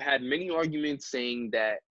 but I've had many arguments saying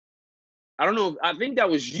that, I think that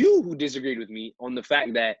was you who disagreed with me on the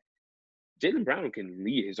fact that Jaylen Brown can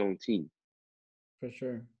lead his own team. For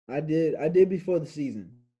sure. I did before the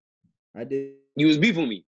season. I did. You was beefing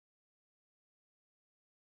me.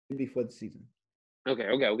 Before the season. Okay.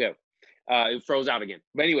 It froze out again.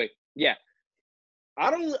 But anyway, yeah. I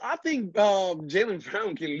think Jaylen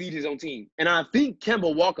Brown can lead his own team. And I think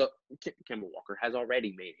Kemba Walker has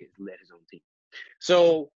already led his own team.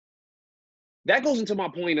 So that goes into my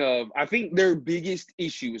point of, I think their biggest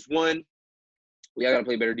issue is, one, we got to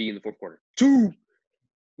play better D in the fourth quarter. Two,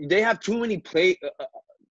 they have too many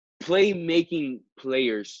playmaking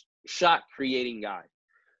players, shot creating guys.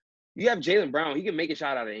 You have Jaylen Brown, he can make a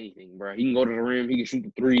shot out of anything, bro. He can go to the rim, he can shoot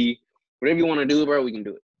the three. Whatever you want to do, bro, we can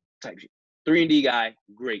do it. Type shit. 3-and-D guy,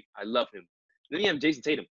 great. I love him. Then you have Jason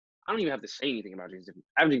Tatum. I don't even have to say anything about Jason Tatum.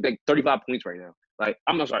 Averaging like 35 points right now. Like,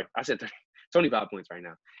 I'm not sorry. I said 25 points right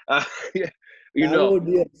now. Yeah, that would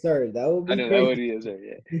be absurd. That would be crazy. That would be absurd,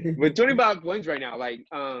 yeah. But 25 points right now, like,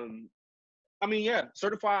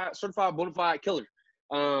 certified bona fide killer.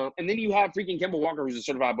 And then you have freaking Kemba Walker, who's a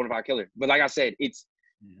certified bona fide killer. But like I said,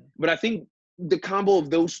 but I think the combo of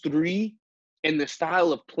those three and the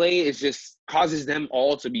style of play is just causes them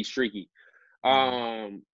all to be streaky.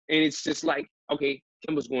 And it's just like, okay,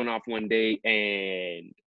 Kemba's going off one day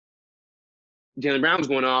and Jaylen Brown's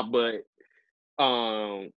going off, but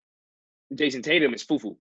Jason Tatum is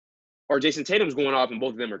foo-foo. Or Jason Tatum's going off and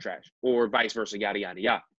both of them are trash. Or vice versa, yada, yada,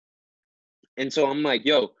 yada. And so I'm like,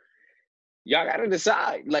 yo, y'all got to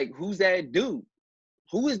decide, like, who's that dude?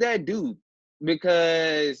 Who is that dude?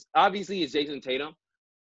 Because obviously it's Jason Tatum.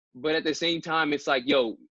 But at the same time, it's like,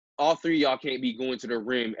 yo, all three of y'all can't be going to the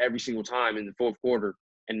rim every single time in the fourth quarter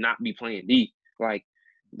and not be playing D. Like,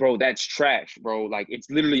 bro, that's trash, bro. Like, it's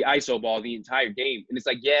literally ISO ball the entire game. And it's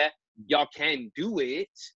like, yeah, y'all can do it.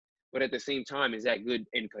 But at the same time, is that good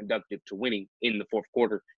and conductive to winning in the fourth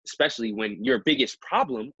quarter, especially when your biggest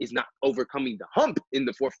problem is not overcoming the hump in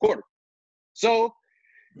the fourth quarter? So,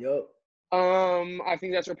 I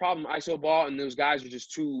think that's a problem. ISO ball and those guys are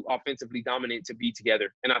just too offensively dominant to be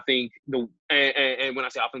together. And I think and when I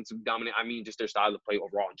say offensively dominant, I mean just their style of play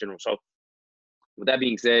overall in general. So, with that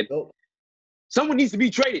being said, someone needs to be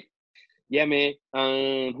traded. Yeah, man.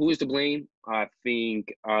 Who is to blame? I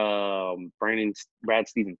think Brad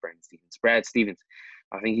Stevens.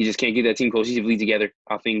 I think he just can't get that team cohesively together.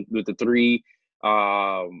 I think with the three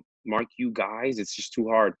Mark you guys, it's just too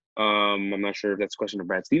hard. I'm not sure if that's a question of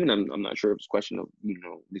Brad Stevens. I'm not sure if it's a question of,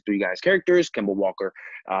 the three guys' characters, Kemba Walker,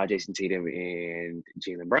 Jason Tatum, and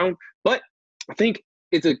Jaylen Brown. But I think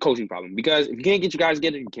it's a coaching problem, because if you can't get your guys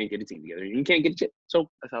together, you can't get a team together. You can't get shit. So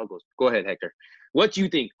that's how it goes. Go ahead, Hector. What do you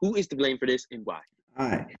think? Who is to blame for this and why? All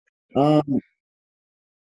right.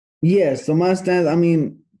 Yeah, so my stance, I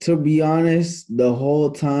mean, to be honest, the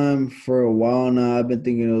whole time for a while now, I've been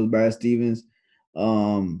thinking it was Brad Stevens.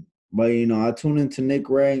 But, I tune into Nick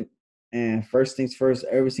Wright and First Things First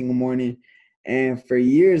every single morning. And for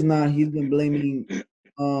years now, he's been blaming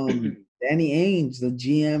Danny Ainge, the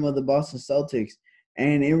GM of the Boston Celtics.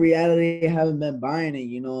 And in reality, I haven't been buying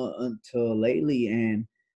it, until lately. And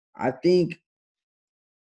I think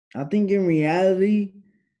in reality,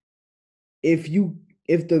 if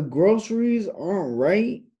the groceries aren't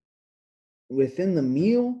right within the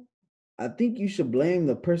meal, I think you should blame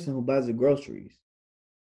the person who buys the groceries.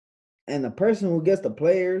 And the person who gets the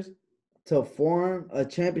players to form a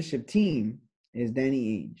championship team is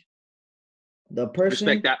Danny Ainge. The person,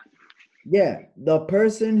 respect that. Yeah, the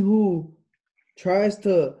person who tries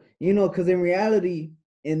to, because in reality,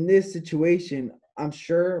 in this situation, I'm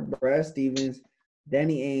sure Brad Stevens,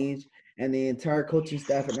 Danny Ainge, and the entire coaching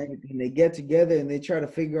staff and everything, they get together and they try to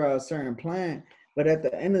figure out a certain plan. But at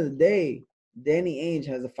the end of the day, Danny Ainge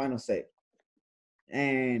has the final say.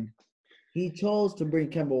 And he chose to bring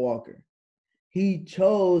Kemba Walker. He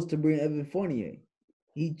chose to bring Evan Fournier.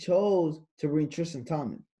 He chose to bring Tristan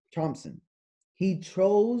Thompson. He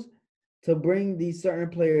chose to bring these certain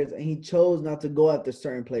players, and he chose not to go after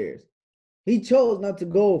certain players. He chose not to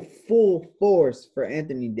go full force for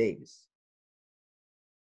Anthony Davis.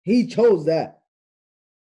 He chose that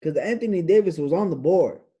because Anthony Davis was on the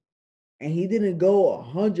board, and he didn't go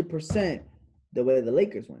 100% the way the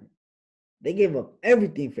Lakers went. They gave up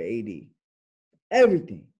everything for AD,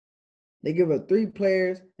 everything. They give up 3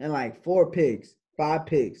 players and like 4 picks, 5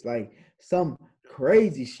 picks, like some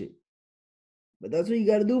crazy shit. But that's what you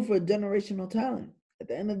got to do for a generational talent at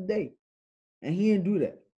the end of the day. And he didn't do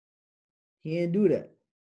that. He didn't do that.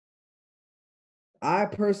 I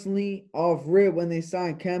personally, off rip, when they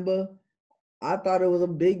signed Kemba, I thought it was a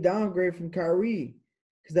big downgrade from Kyrie.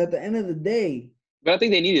 Because at the end of the day, But I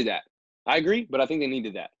think they needed that. I agree, but I think they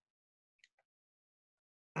needed that.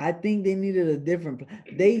 I think they needed a different.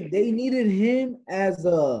 They needed him as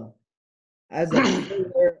a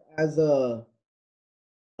player, as a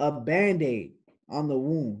band-aid on the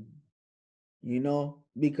wound, you know,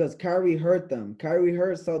 because Kyrie hurt them. Kyrie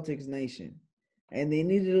hurt Celtics Nation, and they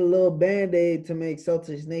needed a little band-aid to make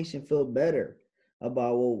Celtics Nation feel better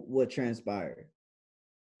about what transpired.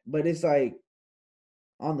 But it's like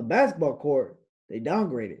on the basketball court, they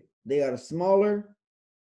downgraded. They got a smaller,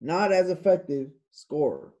 not as effective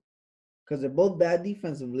scorer because they're both bad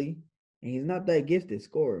defensively, and he's not that gifted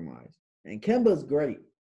scoring-wise. And Kemba's great,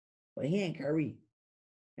 but he ain't Kyrie.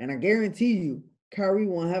 And I guarantee you, Kyrie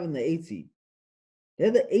won't have him the 8 seed.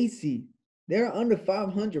 They're the 8 seed. They're under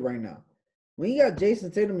 500 right now. When you got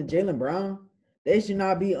Jason Tatum and Jaylen Brown, they should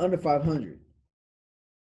not be under 500.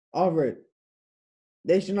 Already,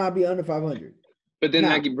 they should not be under 500. But then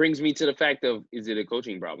that brings me to the fact of, is it a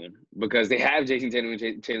coaching problem? Because they have Jason Tatum and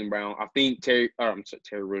Jaylen Brown. I think Terry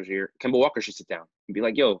Rozier, Kemba Walker should sit down and be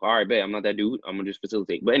like, yo, all right, bet, I'm not that dude. I'm going to just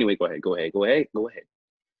facilitate. But anyway, go ahead.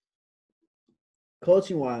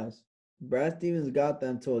 Coaching-wise, Brad Stevens got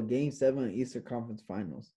them to a Game 7 Eastern Conference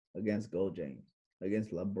Finals against Go James,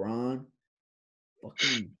 against LeBron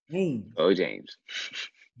fucking James. Go James.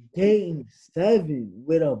 Game 7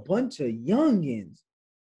 with a bunch of youngins.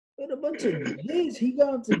 With a bunch of kids, he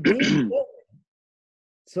got to Game 7.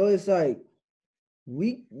 So it's like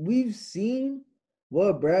we've seen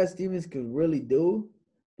what Brad Stevens could really do,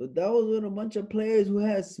 but that was with a bunch of players who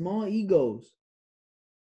had small egos.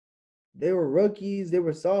 They were rookies. They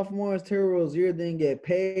were sophomores. Terry Rozier didn't get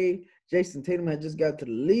paid. Jason Tatum had just got to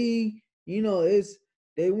the league. You know,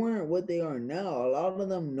 they weren't what they are now. A lot of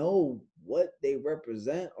them know what they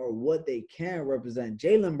represent or what they can represent.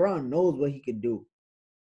 Jaylen Brown knows what he could do.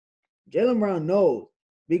 Jaylen Brown knows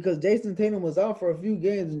because Jason Tatum was out for a few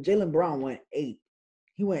games and Jaylen Brown went 8.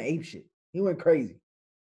 He went ape shit. He went crazy.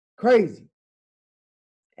 Crazy.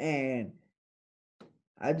 And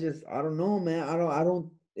I don't know, man. I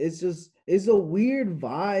don't. It's a weird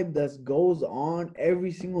vibe that goes on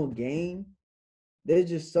every single game. There's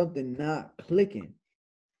just something not clicking.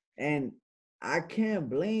 And I can't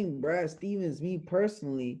blame Brad Stevens, me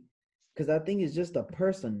personally, because I think it's just the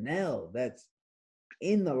personnel that's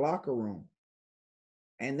in the locker room.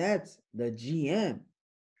 And that's the GM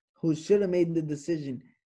who should have made the decision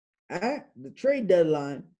at the trade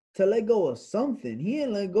deadline to let go of something. He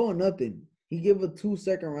didn't let go of nothing. He gave up 2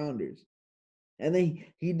 second-rounders. And then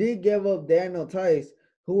he did give up Daniel Tice,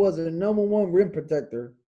 who was their number 1 rim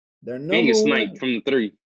protector. Their number sniped from the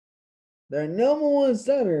 3. Their number 1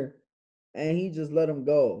 center, and he just let him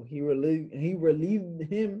go. He relieved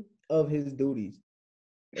him of his duties.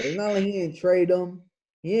 It's not like he didn't trade him.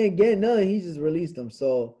 He ain't getting nothing. He just released him.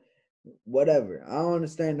 So whatever. I don't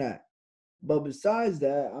understand that. But besides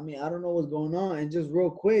that, I mean, I don't know what's going on. And just real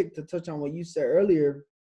quick to touch on what you said earlier,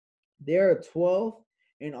 they're 12th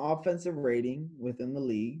in offensive rating within the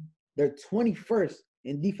league. They're 21st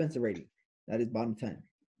in defensive rating. That is bottom 10.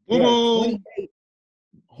 They are 28th.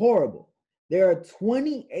 Horrible. They are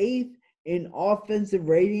 28th in offensive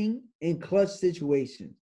rating in clutch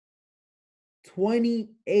situations.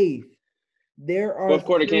 28th. There are fourth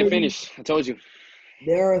quarter can't finish. I told you.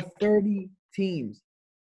 There are 30 teams.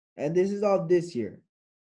 And this is all this year.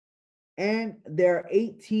 And they're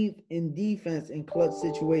 18th in defense in clutch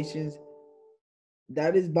situations.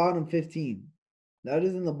 That is bottom 15. That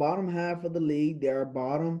is in the bottom half of the league. There are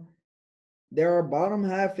bottom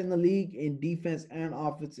half in the league in defense and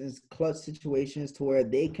offense in clutch situations to where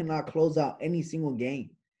they cannot close out any single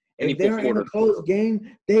game. If they're in a close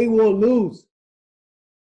game, they will lose.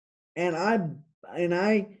 And I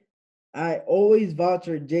always vouch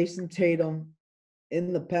for Jason Tatum.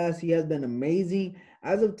 In the past, he has been amazing.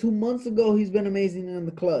 As of 2 months ago, he's been amazing in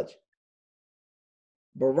the clutch.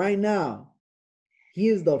 But right now, he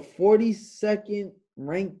is the 42nd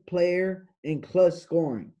ranked player in clutch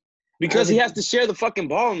scoring. Because he has to share the fucking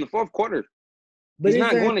ball in the fourth quarter. But he's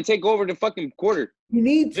not going to take over the fucking quarter. You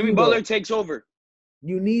need to. Jimmy Butler takes over.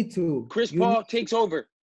 You need to. Chris Paul takes over.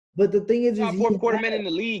 But the thing is Top fourth quarter man in the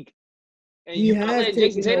league. And he you're not has letting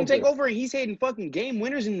Jason taken Tatum take over. over, and he's hitting fucking game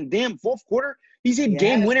winners in the damn fourth quarter. He's hitting He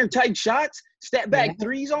game has, winner type shots, step he back has,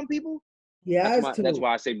 threes on people. he That's has that's to.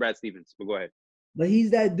 why I say Brad Stevens. But go ahead. But he's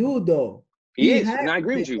that dude though. He He is, has and I to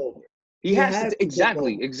agree with take you. over. He He has has to to take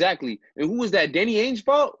over. exactly. And who was that? Danny Ainge's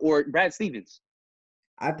fault or Brad Stevens?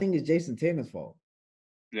 I think it's Jason Tatum's fault.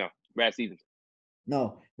 No, Brad Stevens.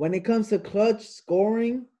 No, when it comes to clutch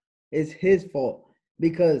scoring, it's his fault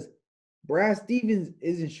because Brad Stevens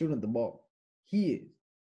isn't shooting the ball. He is.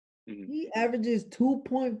 Mm-hmm. He averages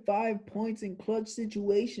 2.5 points in clutch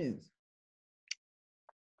situations.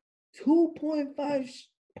 2.5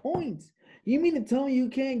 points. You mean to tell me you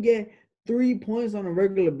can't get 3 points on a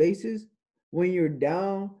regular basis when you're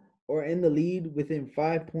down or in the lead within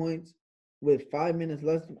 5 points with 5 minutes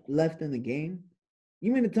left in the game?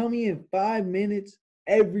 You mean to tell me in 5 minutes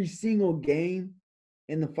every single game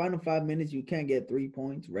in the final 5 minutes you can't get 3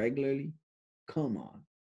 points regularly? Come on.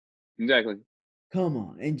 Exactly. Come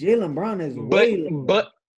on. And Jaylen Brown is way lower.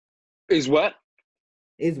 But is what?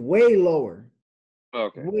 It's way lower.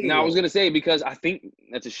 Okay. Way Now I was lower. gonna say because I think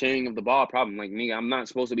that's a sharing of the ball problem. Like me, I'm not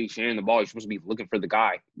supposed to be sharing the ball. You're supposed to be looking for the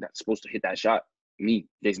guy that's supposed to hit that shot. Me,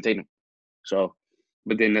 Jason Tatum. So,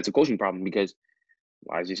 but then that's a coaching problem because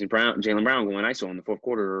why is Jaylen Brown going ISO in the fourth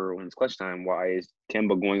quarter or when it's clutch time? Why is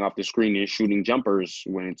Kemba going off the screen and shooting jumpers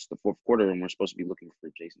when it's the fourth quarter and we're supposed to be looking for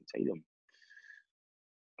Jason Tatum?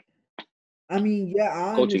 I mean, yeah,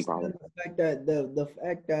 I Coaching understand problem. the fact that the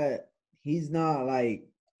fact that he's not like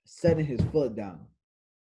setting his foot down.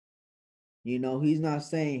 You know, he's not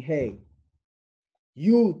saying, "Hey,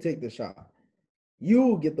 you take the shot,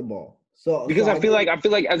 you get the ball." So Because I I feel get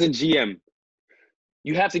like as a GM,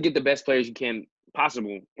 you have to get the best players you can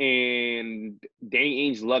possible. And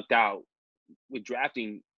Danny Ainge lucked out with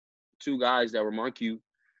drafting two guys that were Marquee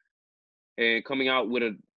and coming out with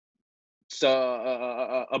a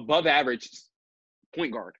above average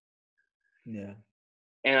point guard. Yeah.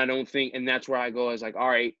 And I don't think, and that's where I go as like, all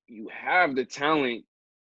right, you have the talent.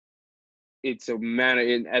 It's a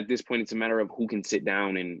matter, at this point, it's a matter of who can sit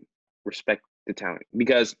down and respect the talent.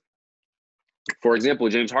 Because, for example,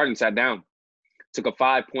 James Harden sat down, took a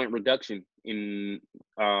 5-point reduction in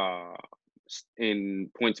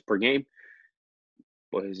points per game,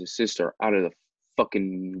 but his assists are out of the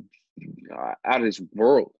fucking out of this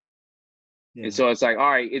world. Yeah. And so it's like, all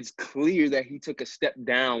right, it's clear that he took a step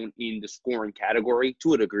down in the scoring category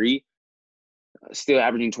to a degree, still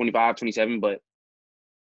averaging 25, 27, but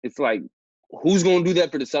it's like, who's going to do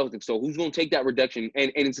that for the Celtics? So who's going to take that reduction?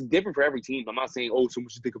 And it's different for every team. I'm not saying, oh, someone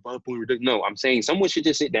should take a 5-point reduction. No, I'm saying someone should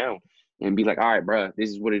just sit down and be like, all right, bro, this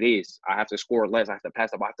is what it is. I have to score less. I have to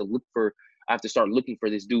pass up. I have to start looking for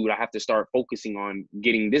this dude. I have to start focusing on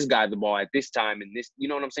getting this guy the ball at this time and this, you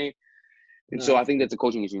know what I'm saying? And No, so I think that's a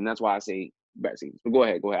coaching issue. And that's why I say Brad Stevens. But go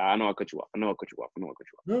ahead. I know I cut you off. No,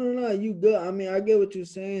 you good. I mean, I get what you're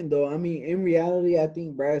saying though. I mean, in reality, I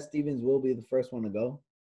think Brad Stevens will be the first one to go.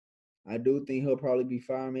 I do think he'll probably be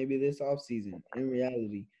fired maybe this offseason. In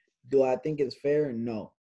reality, do I think it's fair?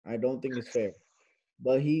 No, I don't think it's fair.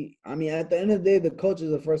 But I mean, at the end of the day, the coach is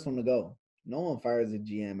the first one to go. No one fires a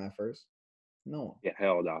GM at first. No one. Yeah,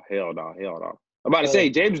 hell no. I'm about to So say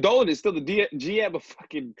James Dolan is still the GM of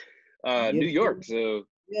fucking New York. So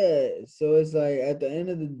yeah, so it's like at the end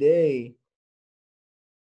of the day,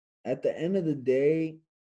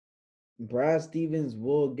 Brad Stevens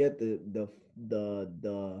will get the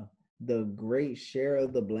great share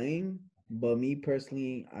of the blame. But me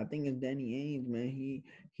personally, I think it's Danny Ainge, man.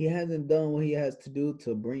 He hasn't done what he has to do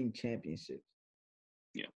to bring championships.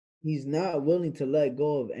 yeah, He's not willing to let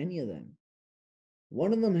go of any of them.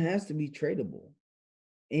 One of them has to be tradable.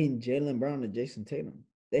 In Jaylen Brown and Jason Tatum,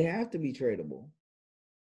 they have to be tradable.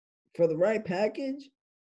 For the right package,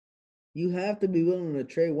 you have to be willing to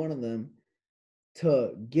trade one of them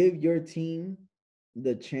to give your team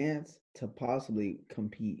the chance to possibly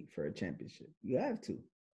compete for a championship. You have to.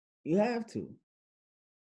 You have to.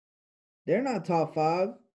 They're not top 5,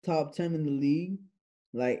 top 10 in the league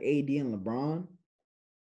like AD and LeBron,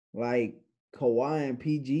 like Kawhi and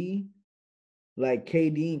PG, like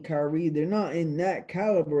KD and Kyrie. They're not in that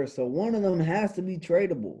caliber, so one of them has to be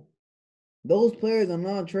tradable. Those players are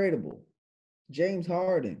non-tradable. James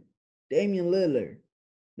Harden, Damian Lillard.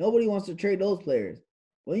 Nobody wants to trade those players.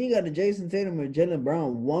 When you got the Jason Tatum or Jaylen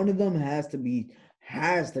Brown, one of them has to be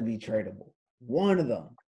tradable. One of them.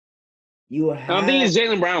 I think it's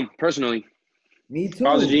Jaylen Brown personally. Me If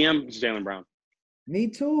I was a too. GM, it's Jaylen Brown. Me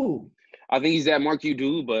too. I think he's that Marquee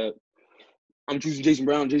dude, but I'm choosing Jason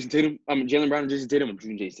Brown, Jason Tatum. I'm Jaylen Brown and Jason Tatum. I'm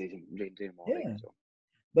choosing Jason Tatum all day. Yeah. So.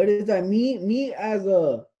 But it's like me as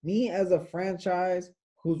a franchise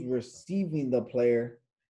who's receiving the player,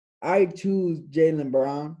 I choose Jaylen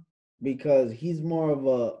Brown because he's more of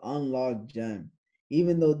a unlocked gem.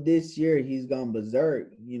 Even though this year he's gone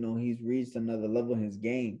berserk, he's reached another level in his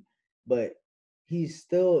game, but he's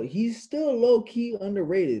still low key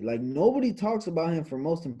underrated. Like nobody talks about him for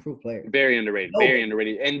most improved player. Very underrated. Nobody. Very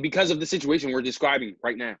underrated. And because of the situation we're describing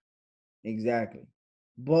right now. Exactly.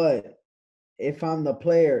 But if I'm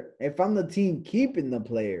the team keeping the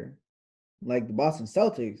player, like the Boston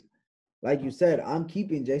Celtics, like you said, I'm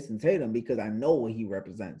keeping Jason Tatum because I know what he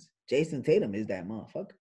represents. Jason Tatum is that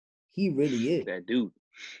motherfucker. He really is. That dude.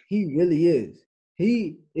 He really is.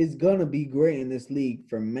 He is gonna be great in this league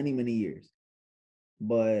for many, many years.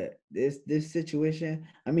 But this situation,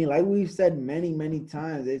 I mean, like we've said many, many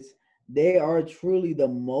times, they are truly the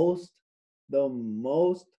most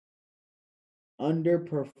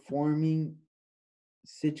underperforming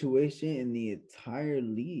situation in the entire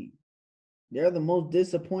league. They're the most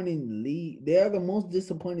disappointing league. They are the most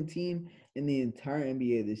disappointing team in the entire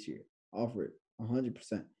NBA this year. Offer it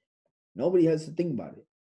 100%. Nobody has to think about it.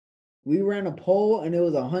 We ran a poll and it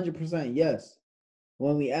was 100% yes.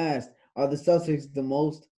 When we asked, are the Celtics the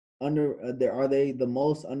most are they the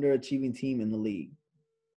most underachieving team in the league?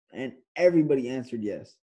 And everybody answered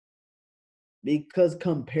yes. Because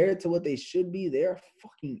compared to what they should be, they're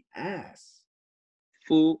fucking ass.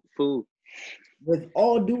 Fool. With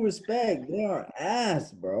all due respect, they are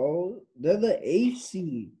ass, bro. They're the 8th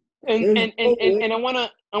seed. And I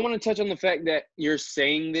wanna touch on the fact that you're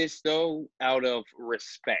saying this though out of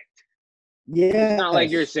respect. Yeah. It's not like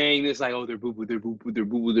you're saying this like, oh, they're boo boo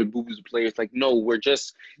players. Like, no, we're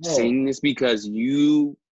just saying this because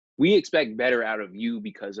we expect better out of you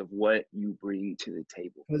because of what you bring to the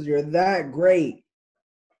table. Because you're that great.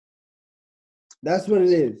 That's what it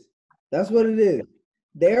is. That's what it is.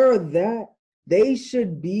 They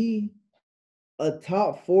should be a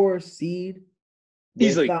top 4 seed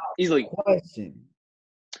Easily. question.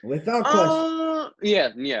 Without question.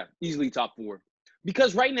 Yeah, easily top 4.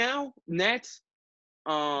 Because right now, Nets,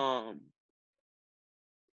 I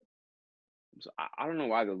don't know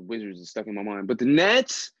why the Wizards is stuck in my mind, but the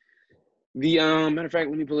Nets, matter of fact,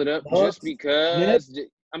 let me pull it up just because.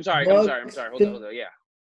 I'm sorry. Hold on.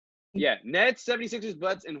 Yeah. Nets, 76ers,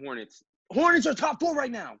 Bucks, and Hornets. Hornets are top 4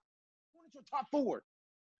 right now. Hornets are top 4.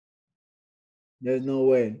 There's no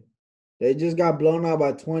way. They just got blown out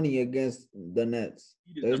by 20 against the Nets.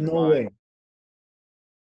 There's no way.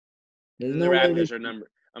 There's no way. The Raptors are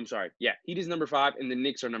number. I'm sorry. Yeah, Heat is number 5, and the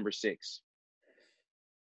Knicks are number 6.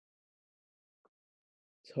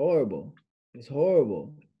 It's horrible. It's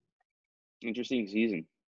horrible. Interesting season.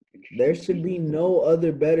 There should be no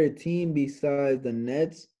other better team besides the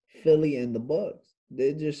Nets, Philly, and the Bucks.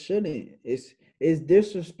 They just shouldn't. It's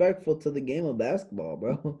disrespectful to the game of basketball,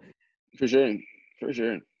 bro. For sure.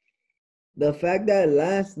 The fact that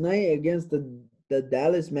last night against the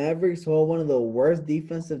Dallas Mavericks, who are one of the worst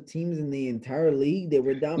defensive teams in the entire league, they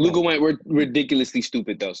were down. Luka went ridiculously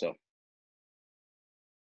stupid though, so.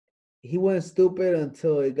 He went stupid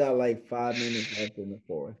until it got like 5 minutes left in the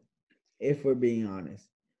fourth, if we're being honest.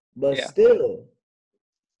 But still,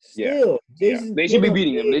 Jason they should be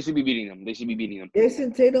beating them. They should be beating them.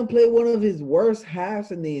 Jason Tatum played one of his worst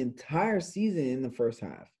halves in the entire season in the first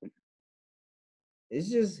half. It's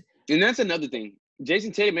just, and that's another thing.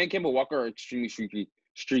 Jason Tatum and Kemba Walker are extremely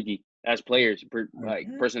streaky as players, like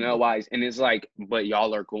personnel wise, and it's like, but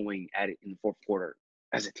y'all are going at it in the fourth quarter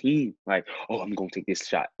as a team. Like, oh, I'm gonna take this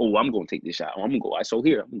shot. Oh, I'm gonna take this shot. Oh, I'm gonna go ISO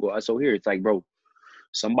here. I'm gonna go ISO here. It's like, bro,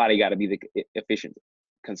 somebody got to be the efficient,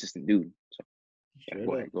 consistent dude. So,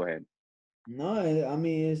 go ahead. No, I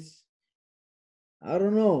mean, I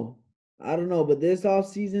don't know, but this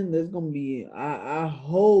offseason, there's gonna be. I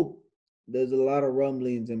hope there's a lot of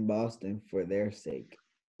rumblings in Boston for their sake.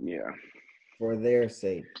 Yeah. For their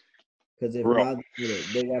sake. Because if not,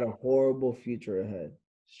 they got a horrible future ahead.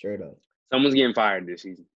 Straight up. Someone's getting fired this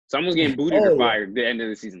season. Someone's getting booted or fired at the end of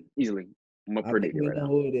the season. Easily. I'm going to predict it right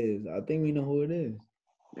now. I think we know who it is.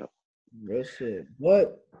 Yep. Real shit.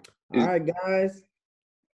 But, all right, guys.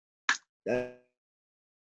 That's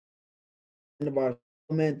the end of our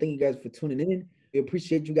show, man. Thank you guys for tuning in. We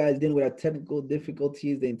appreciate you guys dealing with our technical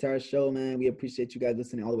difficulties the entire show, man. We appreciate you guys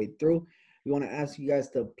listening all the way through. We want to ask you guys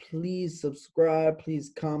to please subscribe,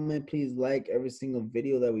 please comment, please like every single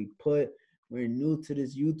video that we put. We're new to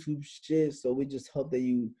this YouTube shit, so we just hope that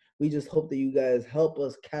you guys help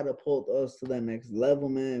us catapult us to that next level,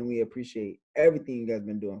 man. We appreciate everything you guys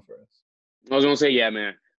been doing for us. I was gonna say, yeah,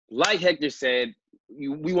 man. Like Hector said,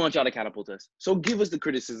 we want y'all to catapult us. So give us the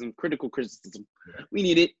critical criticism. We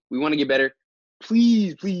need it. We want to get better.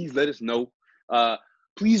 Please let us know.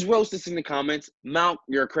 Please roast us in the comments. Mount,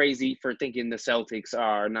 you're crazy for thinking the Celtics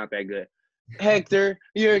are not that good. Hector,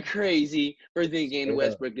 you're crazy for thinking Straight up.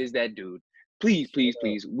 Westbrook is that dude. Please, Straight please, up.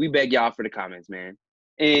 please. We beg y'all for the comments, man.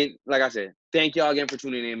 And like I said, thank y'all again for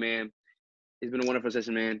tuning in, man. It's been a wonderful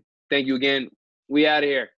session, man. Thank you again. We out of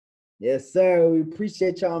here. Yes, sir. We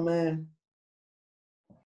appreciate y'all, man.